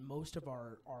 I mean, most of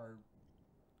our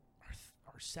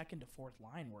second to fourth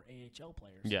line were AHL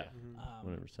players. Yeah. Mm-hmm.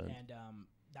 100%. And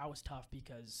that was tough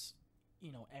because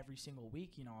every single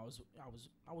week,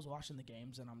 I was watching the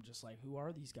games and I'm just like, who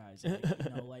are these guys?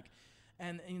 Like,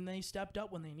 and they stepped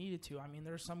up when they needed to. I mean,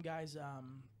 there's some guys.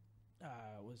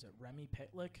 Was it Remy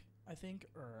Pitlick? I think,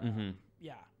 or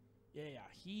yeah.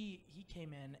 He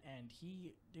came in and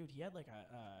he had like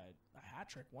a hat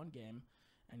trick one game,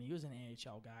 and he was an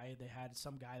NHL guy. They had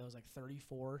some guy that was like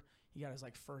 34. He got his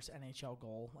like first NHL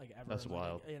goal like ever. That's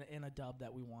wild. In a dub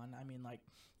that we won. I mean, like,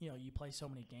 you know, you play so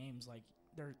many games, like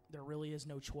there really is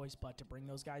no choice but to bring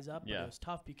those guys up. But it was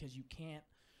tough because you can't,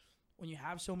 when you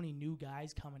have so many new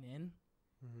guys coming in.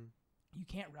 You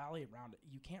can't rally around it.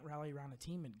 You can't rally around a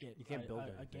team and get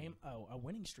a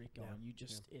winning streak going. You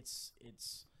just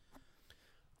it's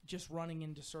just running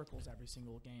into circles every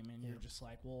single game, and you're just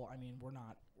like, well, I mean, we're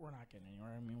not getting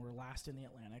anywhere. I mean, we're last in the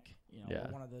Atlantic. You know,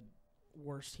 we're one of the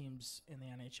worst teams in the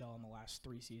NHL in the last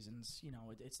 3 seasons. You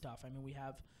know, it's tough. I mean, we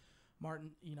have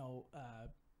Martin. You know,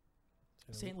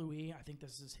 St. Louis. I think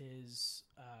this is his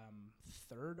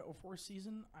 3rd or 4th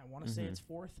season. I want to say it's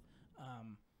 4th.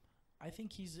 I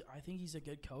think he's a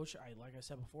good coach. Like I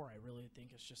said before, I really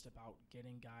think it's just about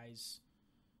getting guys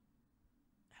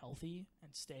healthy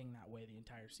and staying that way the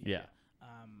entire season. Yeah.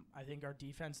 I think our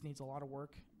defense needs a lot of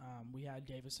work. We had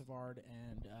Davis Savard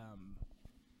and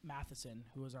Matheson,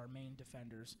 who was our main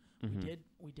defenders.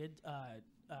 We did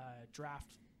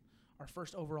draft. Our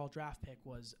first overall draft pick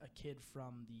was a kid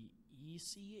from the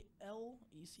ECL,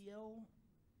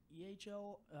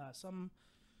 EHL, some.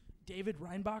 David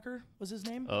Reinbacher was his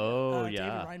name. Oh,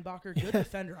 yeah. David Reinbacher, good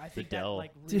defender. I think that,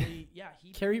 like, really,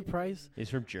 he Carey Price. He's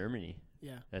from Germany.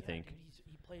 Yeah. I think. Dude,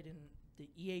 he played in the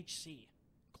EHC,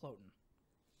 Cloten.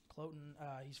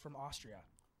 He's from Austria,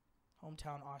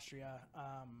 hometown Austria.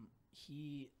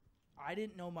 I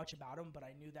didn't know much about him, but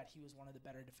I knew that he was one of the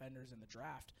better defenders in the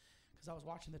draft because I was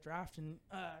watching the draft, and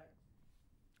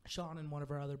Sean and one of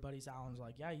our other buddies, Alan, was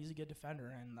like, yeah, he's a good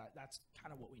defender, and that's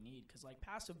kind of what we need because, like,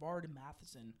 past Savard and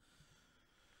Matheson,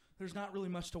 there's not really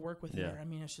much to work with there. I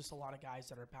mean, it's just a lot of guys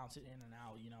that are bouncing in and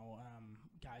out, you know,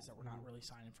 guys that we're not really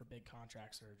signing for big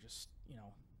contracts or just, you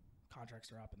know,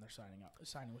 contracts are up and they're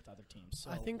signing with other teams. So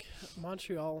I think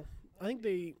Montreal,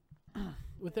 they,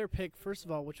 with their pick, first of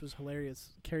all, which was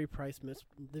hilarious, Carey Price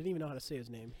didn't even know how to say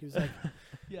his name. He was like,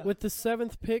 with the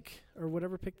 7th pick or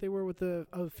whatever pick they were with the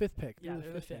 5th pick. Yeah,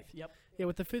 they're the 5th. Yep. Yeah,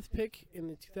 with the 5th pick in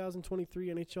the 2023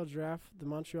 NHL draft, the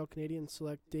Montreal Canadiens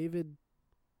select David.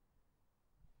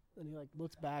 And he like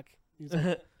looks back. He's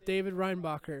like, David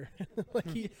Reinbacher. Like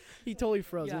he totally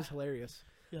froze. It was hilarious.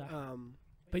 Yeah.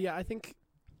 But yeah, I think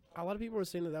a lot of people were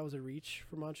saying that was a reach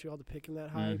for Montreal to pick him that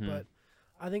high, but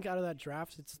I think out of that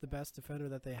draft, it's the best defender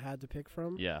that they had to pick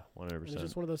from. Yeah, 100%. And it's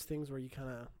just one of those things where you kind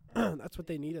of that's what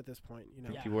they need at this point, you know.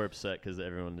 Yeah. People were upset because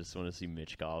everyone just wanted to see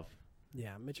Michkov.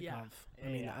 Yeah, Michkov.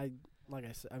 Yeah.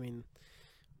 I mean,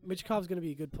 Michkov's going to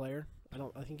be a good player.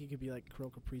 I think he could be like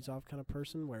Kirill Kaprizov kind of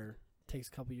person where it takes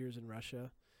a couple years in Russia.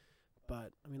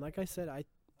 But I mean, like I said,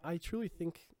 I truly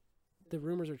think the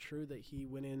rumors are true that he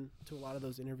went into a lot of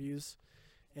those interviews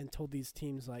and told these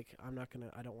teams, like, I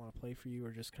don't want to play for you,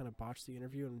 or just kind of botched the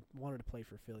interview and wanted to play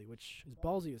for Philly, which is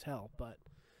ballsy as hell. But,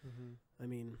 I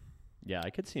mean. Yeah, I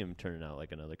could see him turning out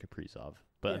like another Kaprizov.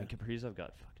 But I mean, Kaprizov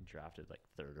got fucking drafted like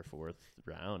 3rd or 4th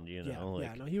round, you know?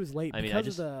 No, he was late. I mean, I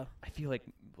feel like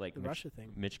the Russia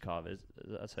thing. Michkov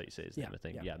that's how you say his name, I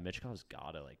think. Yeah, Michkov's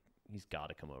he's got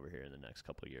to come over here in the next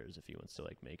couple of years if he wants to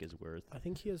like make his worth. I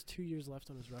think he has 2 years left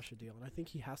on his Russia deal, and I think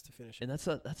he has to finish it. And that's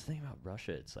the thing about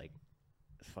Russia. It's like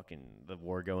fucking the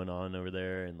war going on over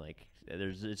there, and like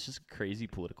it's just a crazy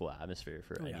political atmosphere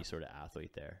for any sort of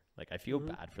athlete there. Like I feel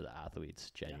bad for the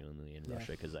athletes genuinely in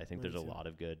Russia because I think there's a lot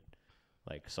of good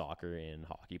like soccer and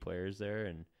hockey players there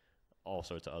and all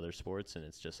sorts of other sports, and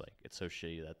it's just like it's so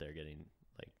shitty that they're getting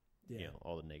like you know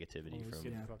all the negativity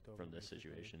from this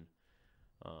situation.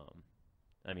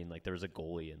 I mean, like there was a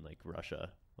goalie in like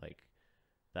Russia, like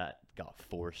that got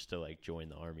forced to like join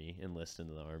the army, enlist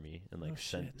into the army, and like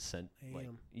sent like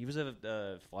he was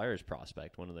a Flyers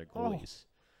prospect, one of their goalies.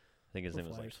 I think his name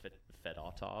was like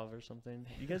Fedotov or something.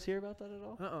 You guys hear about that at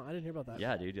all? I didn't hear about that.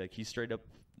 Yeah, dude. Like he straight up,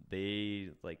 they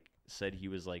like said he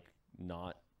was like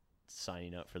not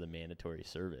signing up for the mandatory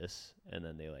service, and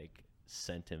then they like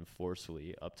sent him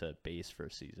forcefully up to base for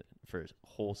a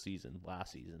whole season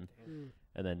last season,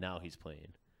 and then now he's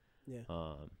playing.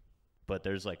 Yeah. But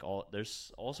there's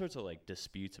all sorts of like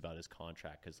disputes about his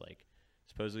contract because like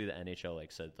supposedly the NHL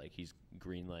like said like he's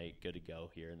green light, good to go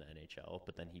here in the NHL,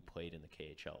 but then he played in the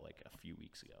KHL like a few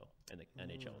weeks ago, and the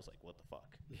NHL was like, what the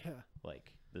fuck? Yeah.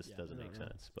 Like this doesn't make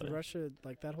sense. But Russia,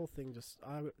 like that whole thing, just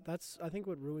that's I think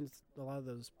what ruins a lot of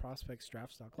those prospects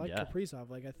draft stock, like Kaprizov.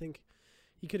 Like I think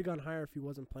he could have gone higher if he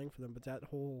wasn't playing for them, but that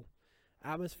whole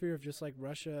atmosphere of just like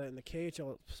Russia and the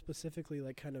KHL specifically,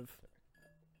 like kind of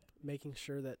making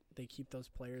sure that they keep those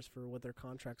players for what their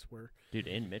contracts were. Dude,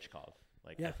 and Mitchkov.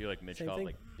 Like, Yeah, I feel like same Mitchkov, thing.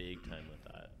 like, big time with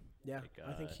that. Yeah, Like,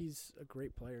 I think he's a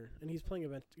great player, and he's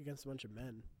playing against a bunch of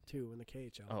men too in the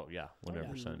KHL. Oh, yeah, and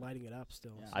 100%. lighting it up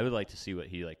still. Yeah. So. I would like to see what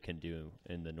he, like, can do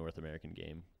in the North American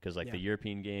game. Because, like, Yeah. the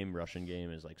European game, Russian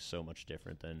game is, like, so much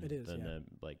different than, It is, the,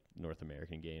 like, North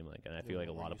American game. Like, and I feel Yeah, like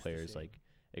a what we're lot of used to players, seeing. like,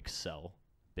 excel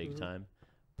big Mhm. time.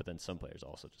 But then some players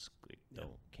also just, like, Yeah.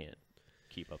 can't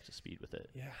keep up to speed with it.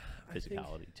 Yeah, I think-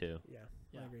 Physicality, too. Yeah,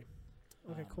 Yeah. I agree.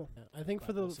 Okay, cool. Yeah. I think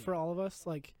But we'll see. for all of us,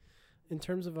 like in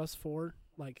terms of us four,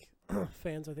 like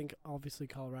fans, I think obviously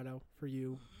Colorado for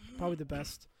you, probably the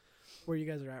best. Where you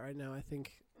guys are at right now, I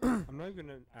think. I'm not even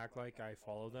gonna act like I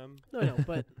follow them. No,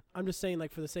 but I'm just saying,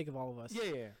 like for the sake of all of us.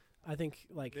 Yeah. I think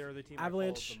like They're the team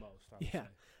Avalanche- I follow the most. I would yeah. say.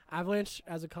 Avalanche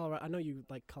as a Colorado. I know you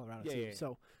like Colorado Yeah, too. yeah.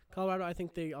 So Colorado, I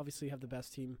think they obviously have the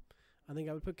best team. I think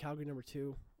I would put Calgary number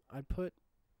 2. I'd put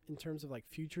in terms of like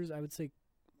futures, I would say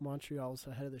Montreal's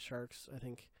ahead of the Sharks. I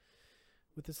think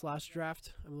with this last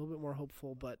draft, I'm a little bit more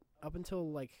hopeful, but up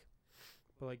until like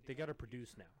But like they gotta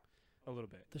produce now, a little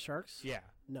bit. the Sharks, Yeah.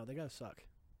 no, they gotta suck.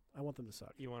 I want them to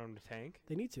suck. You want them to tank?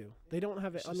 They need to. They don't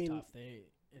have it. It's I just mean, tough.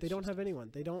 They don't have anyone.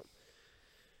 They don't.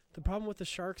 The problem with the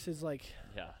Sharks is like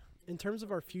Yeah. in terms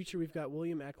of our future, we've got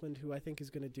William Eklund, who I think is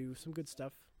going to do some good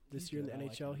stuff this He's year good. in the I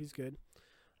like NHL. him. He's good.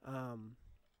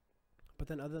 But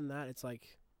then other than that, it's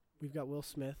like we've got Will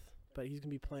Smith, but he's going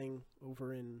to be playing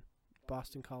over in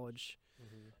Boston College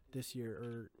this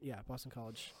year, Boston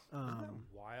College. Isn't that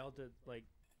wild that like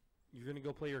you're gonna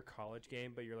go play your college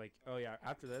game, but you're like, oh yeah,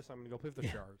 after this I'm gonna go play for the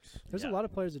Yeah. Sharks. There's a Yeah. lot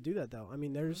of players that do that though. I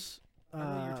mean, there's I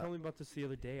remember you were telling me about this the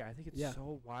other day. I think it's Yeah.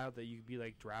 so wild that you could be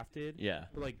like drafted, Yeah.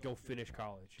 but like go finish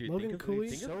college. Dude, Logan Cooley-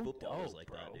 think So of football was dope, like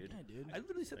bro. that, dude. Yeah, dude. I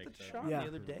literally set Like, the shot Yeah. the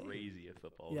other day. Crazy if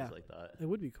football Yeah. was like that. it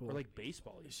would be cool. Or like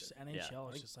baseball. It's just even. NHL.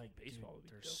 Like, It's just like baseball would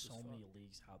dude, be there's dope as so fuck. many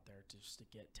leagues out there just to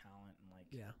get talent and like.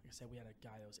 Yeah. Like I said, we had a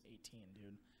guy that was 18,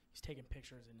 dude. He's taking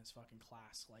pictures in his fucking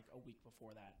class like a week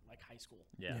before that, like high school.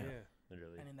 Yeah. Yeah.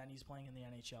 Literally. And then he's playing in the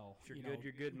NHL. If you're you good, know,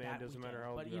 you're good, man. that Doesn't matter weekend. how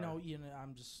old But you are. you know,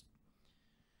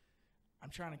 I'm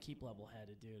trying to keep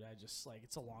level-headed, dude. I just like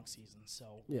it's a long season,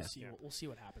 so Yeah. we'll see. Yeah. We'll see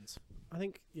what happens. I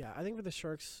think for the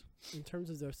Sharks, in terms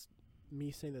of me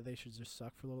saying that they should just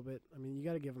suck for a little bit. I mean, you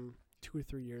got to give them 2 or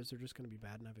 3 years. They're just going to be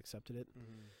bad, and I've accepted it.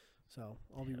 So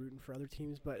I'll be Yeah. rooting for other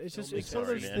teams, but it's It'll just make it's some of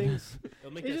sense, those man. things.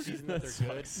 It'll make It that just- season that that they're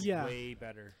good sucks. Yeah. way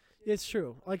better. It's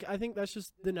true. Like I think that's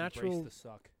just the Embrace natural. the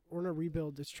suck. We're in a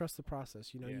rebuild. Just trust the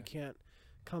process. You know, Yeah. you can't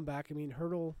come back. I mean,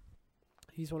 Hurdle,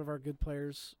 he's one of our good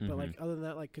players, but like other than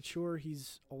that, like Couture,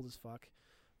 he's old as fuck.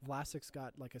 Vlasic's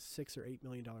got like a $6 or $8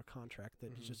 million contract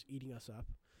that he's Mhm. just eating us up.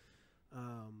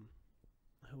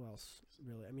 Who else?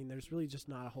 Really? I mean, there's really just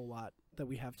not a whole lot that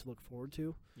we have to look forward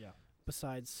to. Yeah.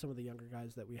 Besides some of the younger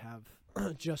guys that we have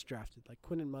just drafted, like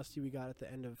Quinn and Musty, we got at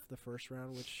the end of the first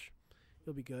round, which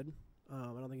he'll be good. I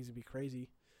don't think he's gonna be crazy,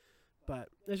 but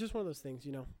it's just one of those things,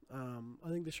 you know. I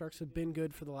think the Sharks have been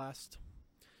good for the last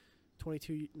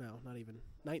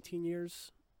 19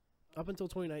 years, up until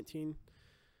 2019.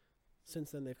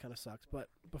 Since then, they've kind of sucked. But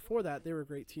before that, they were a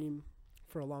great team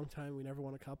for a long time. We never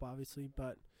won a cup, obviously,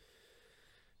 but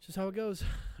it's just how it goes.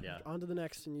 Yeah. On to the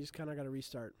next, and you just kind of got to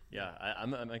restart. Yeah,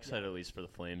 I'm excited at least for the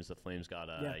Flames. The Flames got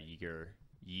Yeah.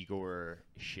 Igor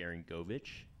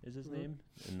Sharangovich is his Mhm. name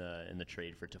in the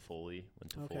trade for Toffoli when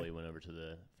Toffoli Okay. went over to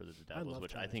the I Devils, love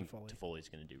which I Tyler think Toffoli. Toffoli's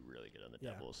going to do really good on the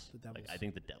Yeah, Devils. the Devils. Like I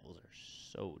think the Devils are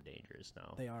so dangerous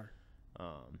now. They are.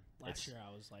 Last year,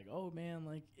 I was like, oh man,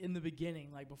 like in the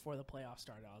beginning, like before the playoffs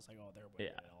started, I was like, oh, they're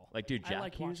winning Yeah. it all. Like dude, I Jack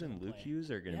like Hughes watching and them Luke play.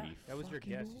 Hughes are going to Yeah. be. That was your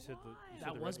fucking guess. You said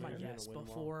That the was my Red Wings were guess gonna win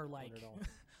before, well, like, win it all.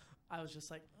 I was just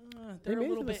like, They they're made a it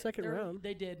little to the bit. second they're- round.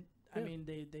 They did. I Yeah. mean,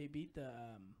 they beat the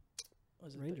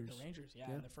was it Rangers. The Rangers, yeah,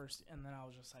 Yeah. in the first, and then I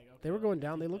was just like, okay. They were like, going I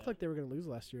down. They think looked like they were going to lose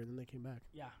last year, and then they came back.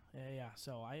 Yeah.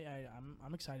 So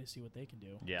I'm excited to see what they can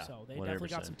do. Yeah, So they definitely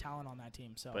got 100%. some talent on that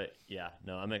team. So But yeah,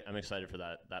 no, I'm excited for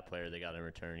that player they got in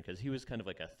return because he was kind of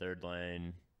like a third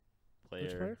line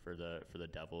player? for the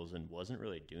Devils and wasn't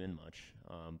really doing much.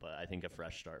 But I think a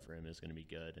fresh start for him is going to be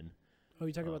good. And Oh,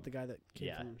 you're talking Um, about the guy that came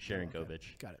yeah, from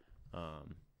Sharangovich. Got it.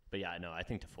 But yeah, no, I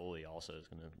think Toffoli also is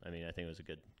gonna. I mean, I think it was a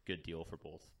good deal for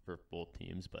both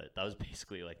teams. But that was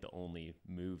basically like the only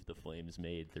move the Flames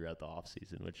made throughout the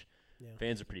offseason, which Yeah.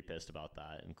 fans are pretty pissed about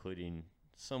that, including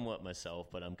somewhat myself.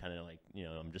 But I'm kind of like,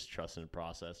 I'm just trusting the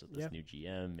process of this Yeah. new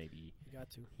GM. Maybe You got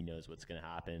to. he knows what's gonna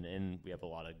happen, and we have a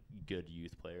lot of good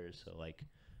youth players. So like,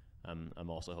 I'm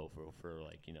also hopeful for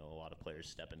like a lot of players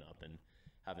stepping up and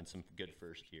having some good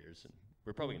first years. And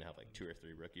we're probably gonna have like 2 or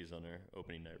 3 rookies on our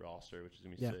opening night roster, which is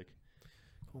gonna be Yeah. sick.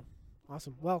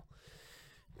 Awesome. Well,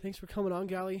 thanks for coming on,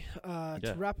 Galli. Yeah.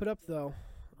 To wrap it up, though,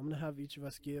 I'm going to have each of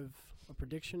us give a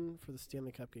prediction for the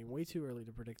Stanley Cup game. Way too early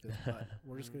to predict this, but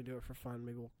we're just going to do it for fun.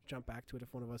 Maybe we'll jump back to it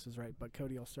if one of us is right. But,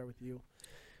 Cody, I'll start with you.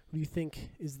 Who do you think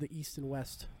is the East and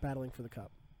West battling for the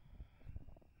Cup?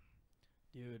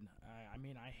 Dude, I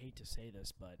mean, I hate to say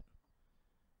this, but,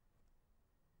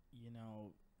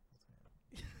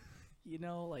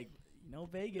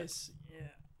 Vegas,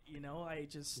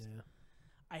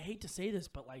 I hate to say this,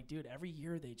 but, like, dude, every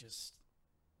year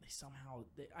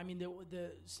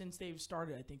since they've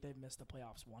started, I think they've missed the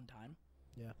playoffs one time.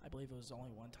 Yeah. I believe it was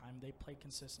only one time. They played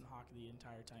consistent hockey the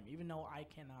entire time. Even though I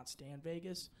cannot stand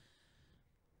Vegas,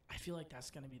 I feel like that's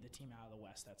going to be the team out of the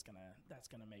West that's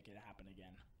gonna make it happen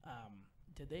again.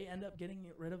 Did they end up getting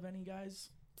rid of any guys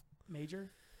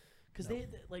major? Because No. I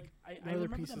Other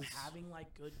remember them pieces. having,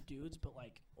 like, good dudes, but,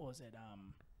 like, what was it?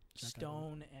 Jack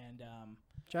Stone and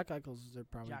Jack Eichel's is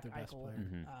probably Jack their best Eichel. player.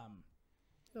 Mhm.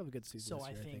 He'll have a good season So this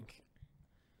I year, think,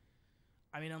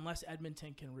 unless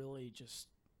Edmonton can really just,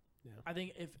 Yeah. I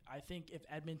think if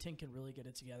Edmonton can really get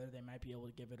it together, they might be able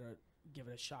to give it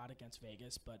a shot against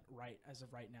Vegas. But as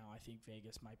of right now, I think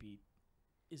Vegas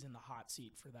is in the hot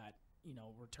seat for that.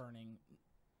 Returning.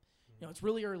 It's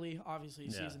really early. Obviously,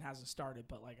 the season hasn't started,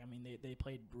 but they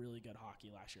played really good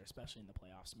hockey last year, especially in the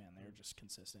playoffs. Man, they were just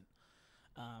consistent.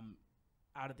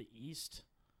 Out of the East.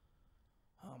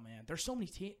 Oh man, there's so many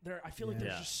teams. I feel like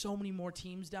there's just so many more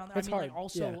teams down there. That's hard. Like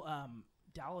also,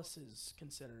 Dallas is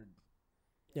considered.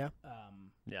 Yeah.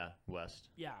 West.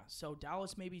 Yeah. So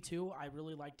Dallas maybe too. I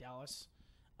really like Dallas.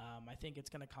 I think it's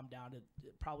going to come down to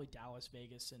probably Dallas,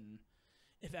 Vegas, and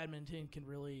if Edmonton can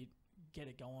really get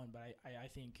it going. But I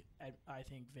think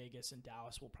Vegas and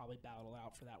Dallas will probably battle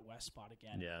out for that West spot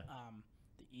again. Yeah.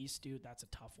 The East, dude, that's a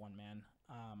tough one, man.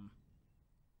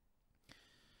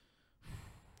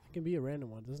 It can be a random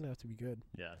one. It doesn't have to be good.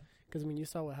 Yeah. Because, you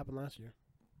saw what happened last year.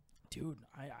 Dude,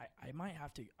 I might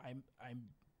have to. I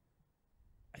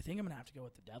think I'm gonna have to go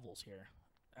with the Devils here.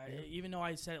 Even though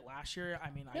I said it last year,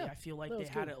 I feel like they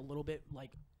had it a little bit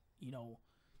like,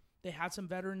 they had some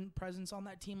veteran presence on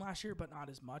that team last year, but not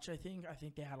as much. I think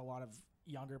they had a lot of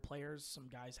younger players, some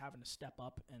guys having to step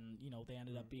up, and they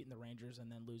ended up beating the Rangers and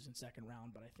then losing second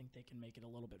round. But I think they can make it a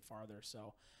little bit farther.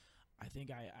 So I think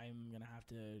I'm gonna have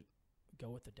to go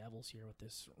with the Devils here with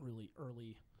this really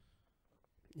early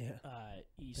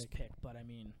East pick. But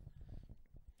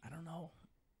I don't know.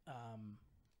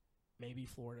 Maybe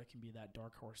Florida can be that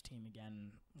dark horse team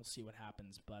again. We'll see what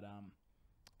happens. But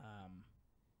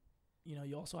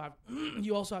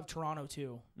you also have Toronto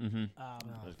too. Mm-hmm. Oh,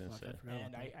 I was gonna say.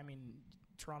 And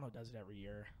Toronto does it every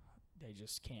year. They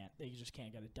just can't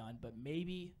get it done. But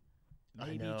maybe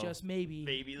just maybe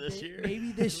this year.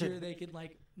 Maybe this year they could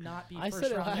not be I first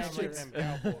said it round last year.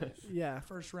 exits. Yeah.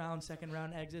 First round, second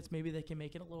round exits. Maybe they can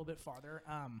make it a little bit farther.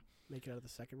 Make it out of the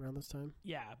second round this time.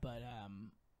 Yeah, but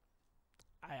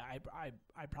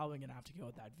I probably gonna have to go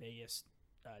with that Vegas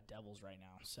Devils right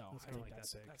now. So I think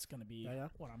that's gonna be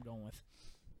what I'm going with.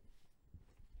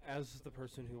 As the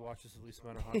person who watches the least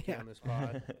amount of hockey on this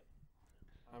pod,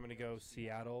 I'm going to go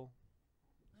Seattle.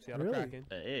 Seattle Really? Kraken.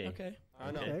 Hey. Okay. I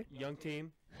know. Okay. Young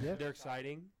team. Yeah. They're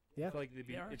exciting. Yeah. I feel like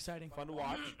They are exciting. Fun to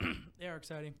watch. They are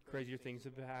exciting. Crazier things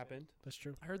have happened. That's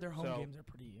true. I heard their home So- games are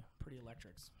pretty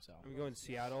electric. So I'm going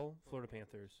Seattle, Florida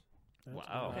Panthers.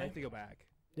 Wow. I think they go back.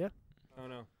 Yeah. I don't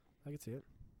know. I can see it.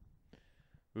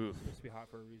 Oof. It's supposed to be hot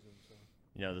for a reason. So.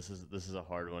 This is a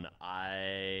hard one.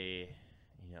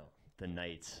 The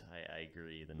Knights. I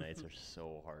agree. The Knights are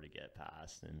so hard to get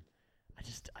past, and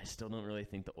I still don't really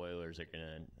think the Oilers are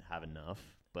gonna have enough.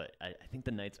 But I think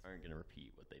the Knights aren't gonna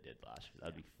repeat what they did last year. That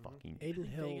would be fucking. Aiden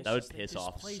Hill. Vegas That would just- they piss just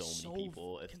off play so many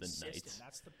people if the consistent. Knights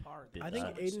That's the part. did I think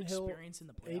that. Aiden Hill. Experience in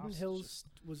the playoffs. Aiden Hills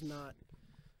was not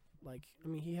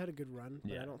he had a good run,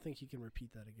 but Yeah. I don't think he can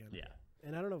repeat that again. Yeah.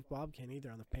 And I don't know if Bob can either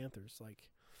on the Panthers.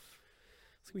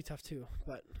 It's gonna be tough too.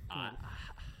 But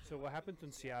So what happens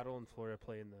when Seattle and Florida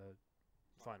play in the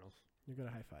finals? you're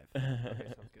gonna high five.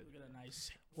 Okay, sounds good. We'll get a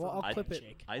nice. Well, I'll I- clip it.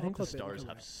 handshake. I I'll think the clip it and Stars come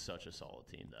have back. such a solid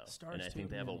team, though. Stars and I think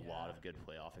too, they have a man. lot Yeah. of good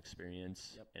playoff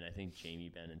experience. Yep. And I think Jamie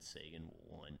Benn and Sagan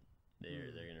will want.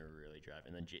 They're going to really drive.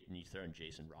 And then and you throw in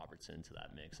Jason Robertson to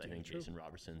that mix. I think true. Jason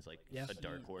Robertson's Yeah. a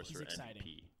dark horse He's for exciting.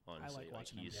 MVP, honestly. like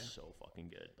watching him, he's yeah. so fucking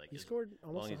good. He as scored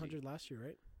almost long as he- 100 last year,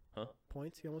 right? Huh?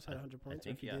 Points. He almost had 100 points. I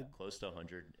think, if he yeah, did. close to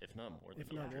 100, if not more than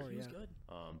If not 100. more, He was yeah. good.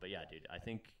 But yeah, dude, I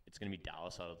think it's gonna be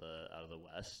Dallas out of the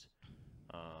West,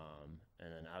 and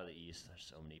then out of the East, there's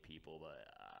so many people, but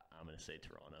I'm gonna say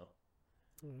Toronto,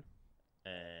 Alright.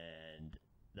 and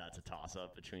that's a toss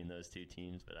up between those two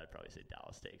teams, but I'd probably say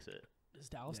Dallas takes it. Does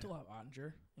Dallas Yeah. still have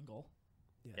Ottinger in goal?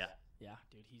 Yes. Yeah. Yeah,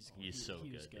 dude, He's so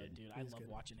was good, dude. He I is love good.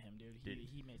 watching him, dude.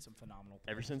 He made some phenomenal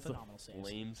plays. Ever since phenomenal the saves.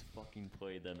 Flames fucking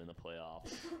played them in the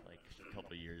playoffs, like a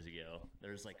couple years ago,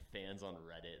 there's like fans on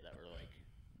Reddit that were like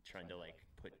trying to like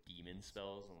put demon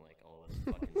spells and like all this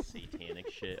fucking satanic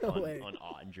shit No way. on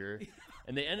Ottinger,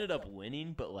 and they ended up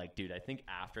winning. But like, dude, I think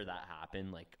after that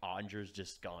happened, like Ottinger's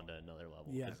just gone to another level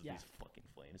Yeah. because of Yeah. these fucking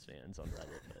Flames fans on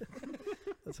Reddit.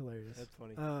 But That's hilarious. That's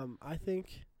funny. I think.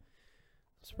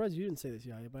 I'm surprised you didn't say this,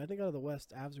 Yaya, but I think out of the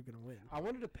West, Avs are gonna win. I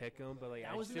wanted to pick them, but like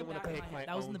That I was just in the didn't want back to of pick my my head.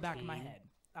 That was in own the back of my team. head.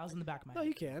 That was in the back of my No, head.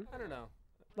 you can. I don't know.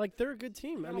 Like they're a good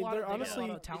team. I got a mean, lot they're of- they got a honestly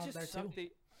lot of talent It just there, sucked too.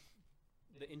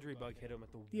 the injury bug hit them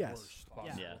at the Yes. worst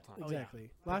possible Yeah. time. Oh, yeah. exactly.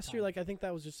 Big Last year, time. like I think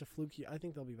that was just a fluky. I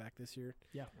think they'll be back this year.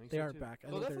 Yeah. I think They so, are too. back. I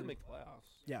They'll think definitely they're- make the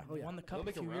playoffs. Yeah. Oh They yeah. won the cup They'll a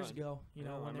make a few years run. ago. You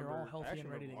know, I when they were all remember- I healthy actually and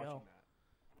ready to remember go. watching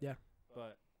that. Yeah.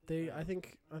 But They. I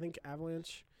think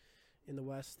Avalanche in the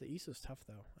West. The East is tough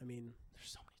though. I mean,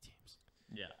 There's so many teams.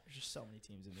 yeah, There's just so many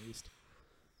teams in the East.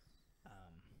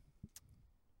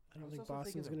 I don't was think also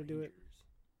Boston's thinking gonna the do it.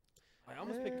 Rangers. I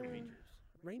almost picked the Rangers.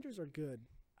 Rangers are good.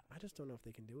 I just don't know if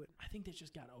they can do it. I think they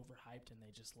just got overhyped and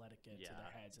they just let it get to Yeah.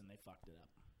 their heads and they fucked it up.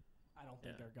 I don't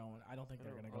think Yeah. they're going. I don't think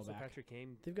they're going to go also, back. Patrick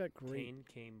Kane They've got great.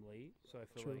 came late, so I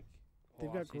feel True. like They've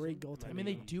whole got great offseason goaltending. I might mean,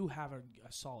 they be- do have a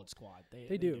solid squad.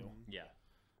 They do. yeah.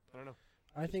 I don't know.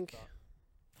 I think. thought.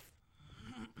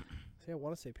 See, I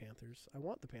want to say Panthers. I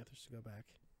want the Panthers to go back,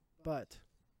 but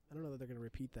I don't know that they're going to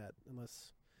repeat that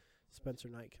unless Spencer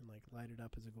Knight can like light it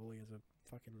up as a goalie as a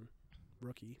fucking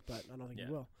rookie. But I don't think Yeah.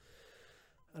 he will.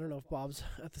 I don't know if Bob's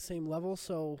at the same level.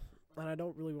 So, and I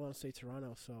don't really want to say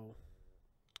Toronto. So,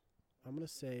 I'm going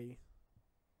to say.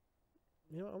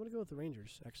 You know, I'm going to go with the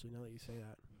Rangers. Actually, now that you say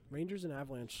that, Rangers and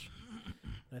Avalanche.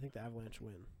 And I think the Avalanche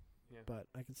win. Yeah. But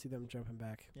I can see them jumping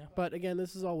back. Yeah. But again,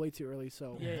 this is all way too early.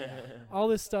 So. Yeah. All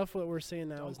this stuff what we're saying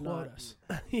now Don't is quote not. us.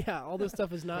 Yeah, all this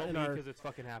stuff is not in our because it's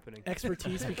fucking happening.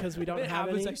 expertise because we don't If it have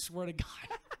happens, any. I swear to God.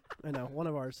 I know one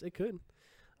of ours. It could,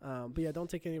 but yeah, don't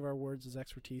take any of our words as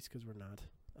expertise because we're not.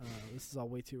 This is all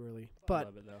way too early. I But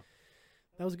love it though.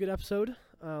 that was a good episode.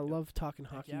 Love talking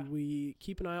hockey. yeah. We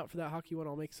keep an eye out for that hockey one.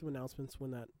 I'll make some announcements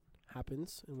when that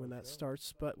happens and when that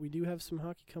starts. But we do have some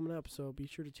hockey coming up, so be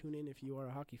sure to tune in if you are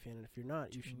a hockey fan, and if you're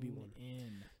not, you should be one. Tune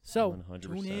in. So 100%.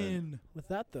 Tune in. with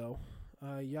that though,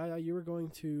 Yaya, you were going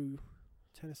to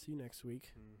Tennessee next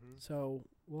week. Mm-hmm. So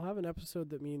we'll have an episode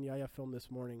that me and Yaya filmed this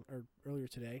morning or earlier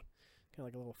today, kind of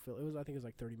like a little fill. I think it was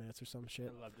like 30 minutes or some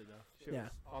shit. I loved it though. Shit Yeah.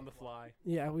 was on the fly.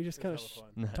 Yeah, we just It kind was of hella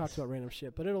fun. Nice. talked about random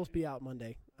shit, but it'll be out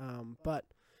Monday. But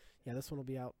yeah, this one will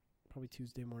be out probably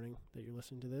Tuesday morning that you're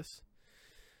listening to this.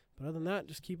 But other than that,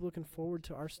 just keep looking forward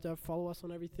to our stuff. Follow us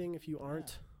on everything. If you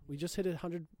aren't, we just hit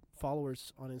 100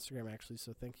 followers on Instagram actually.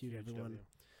 So thank you to Huge everyone. W.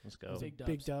 Let's go. Big dubs.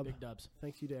 Big dub. Big dubs.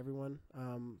 Thank you to everyone.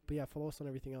 But yeah, follow us on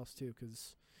everything else too,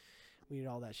 because we need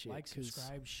all that shit. Like, 'cause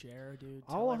subscribe, share, dude.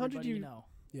 all Tell 100 everybody you you- know.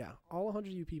 Yeah, all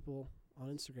 100 of you people on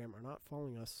Instagram are not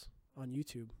following us on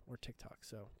YouTube or TikTok.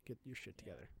 So get your shit Yeah.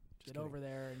 together. Just Get kidding. over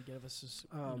there and give us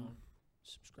a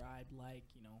subscribe, like,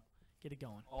 get it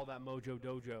going. All that mojo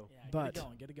dojo. Yeah, But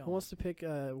get it going. Who wants to pick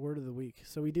a word of the week?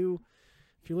 So we do.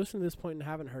 If you listen to this point and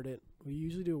haven't heard it, we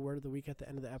usually do a word of the week at the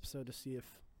end of the episode to see if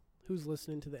who's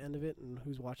listening to the end of it and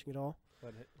who's watching it all.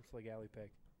 But it's like Galli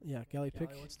pick. Yeah, Galli pick.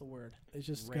 What's the word? It's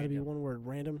just got to be Random. one word.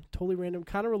 Random. Totally random.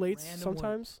 Kind of relates Random word.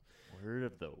 sometimes. Word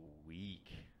of the week.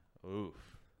 Oof.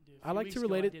 Dude, a I few like weeks to ago,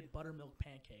 relate I it- did buttermilk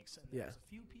pancakes, and Yeah. there's a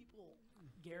few people,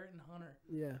 Garrett and Hunter.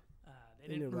 Yeah. They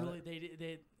They knew didn't about really.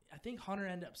 They. I think Hunter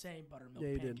ended up saying buttermilk Yeah,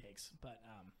 he did. pancakes, but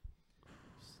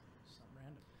some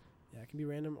random. Yeah, it can be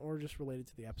random or just related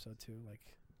to the episode too,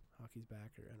 like hockey's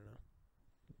back or I don't know.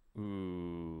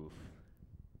 Oof.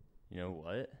 You know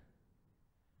what?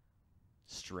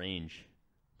 Strange.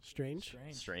 Strange.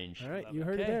 Strange. All right, Love you it.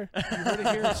 heard it Okay. there. You heard it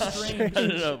here. Strange. I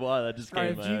don't know why that just All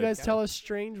right, came if out. you guys tell us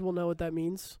strange, we'll know what that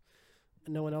means.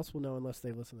 And no one else will know unless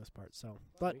they listen to this part. So,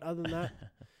 but Sweet. other than that,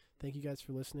 thank you guys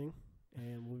for listening,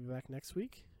 and we'll be back next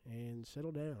week. And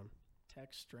settle down.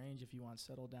 Text Strange if you want to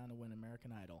settle down to win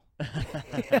American Idol.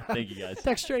 Thank you guys.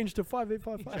 Text strange to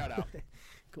 5855. Shout out.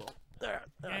 Cool.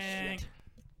 Gang. Shit.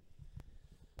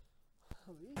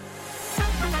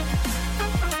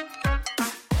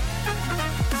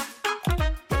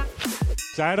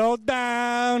 Settle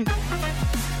down.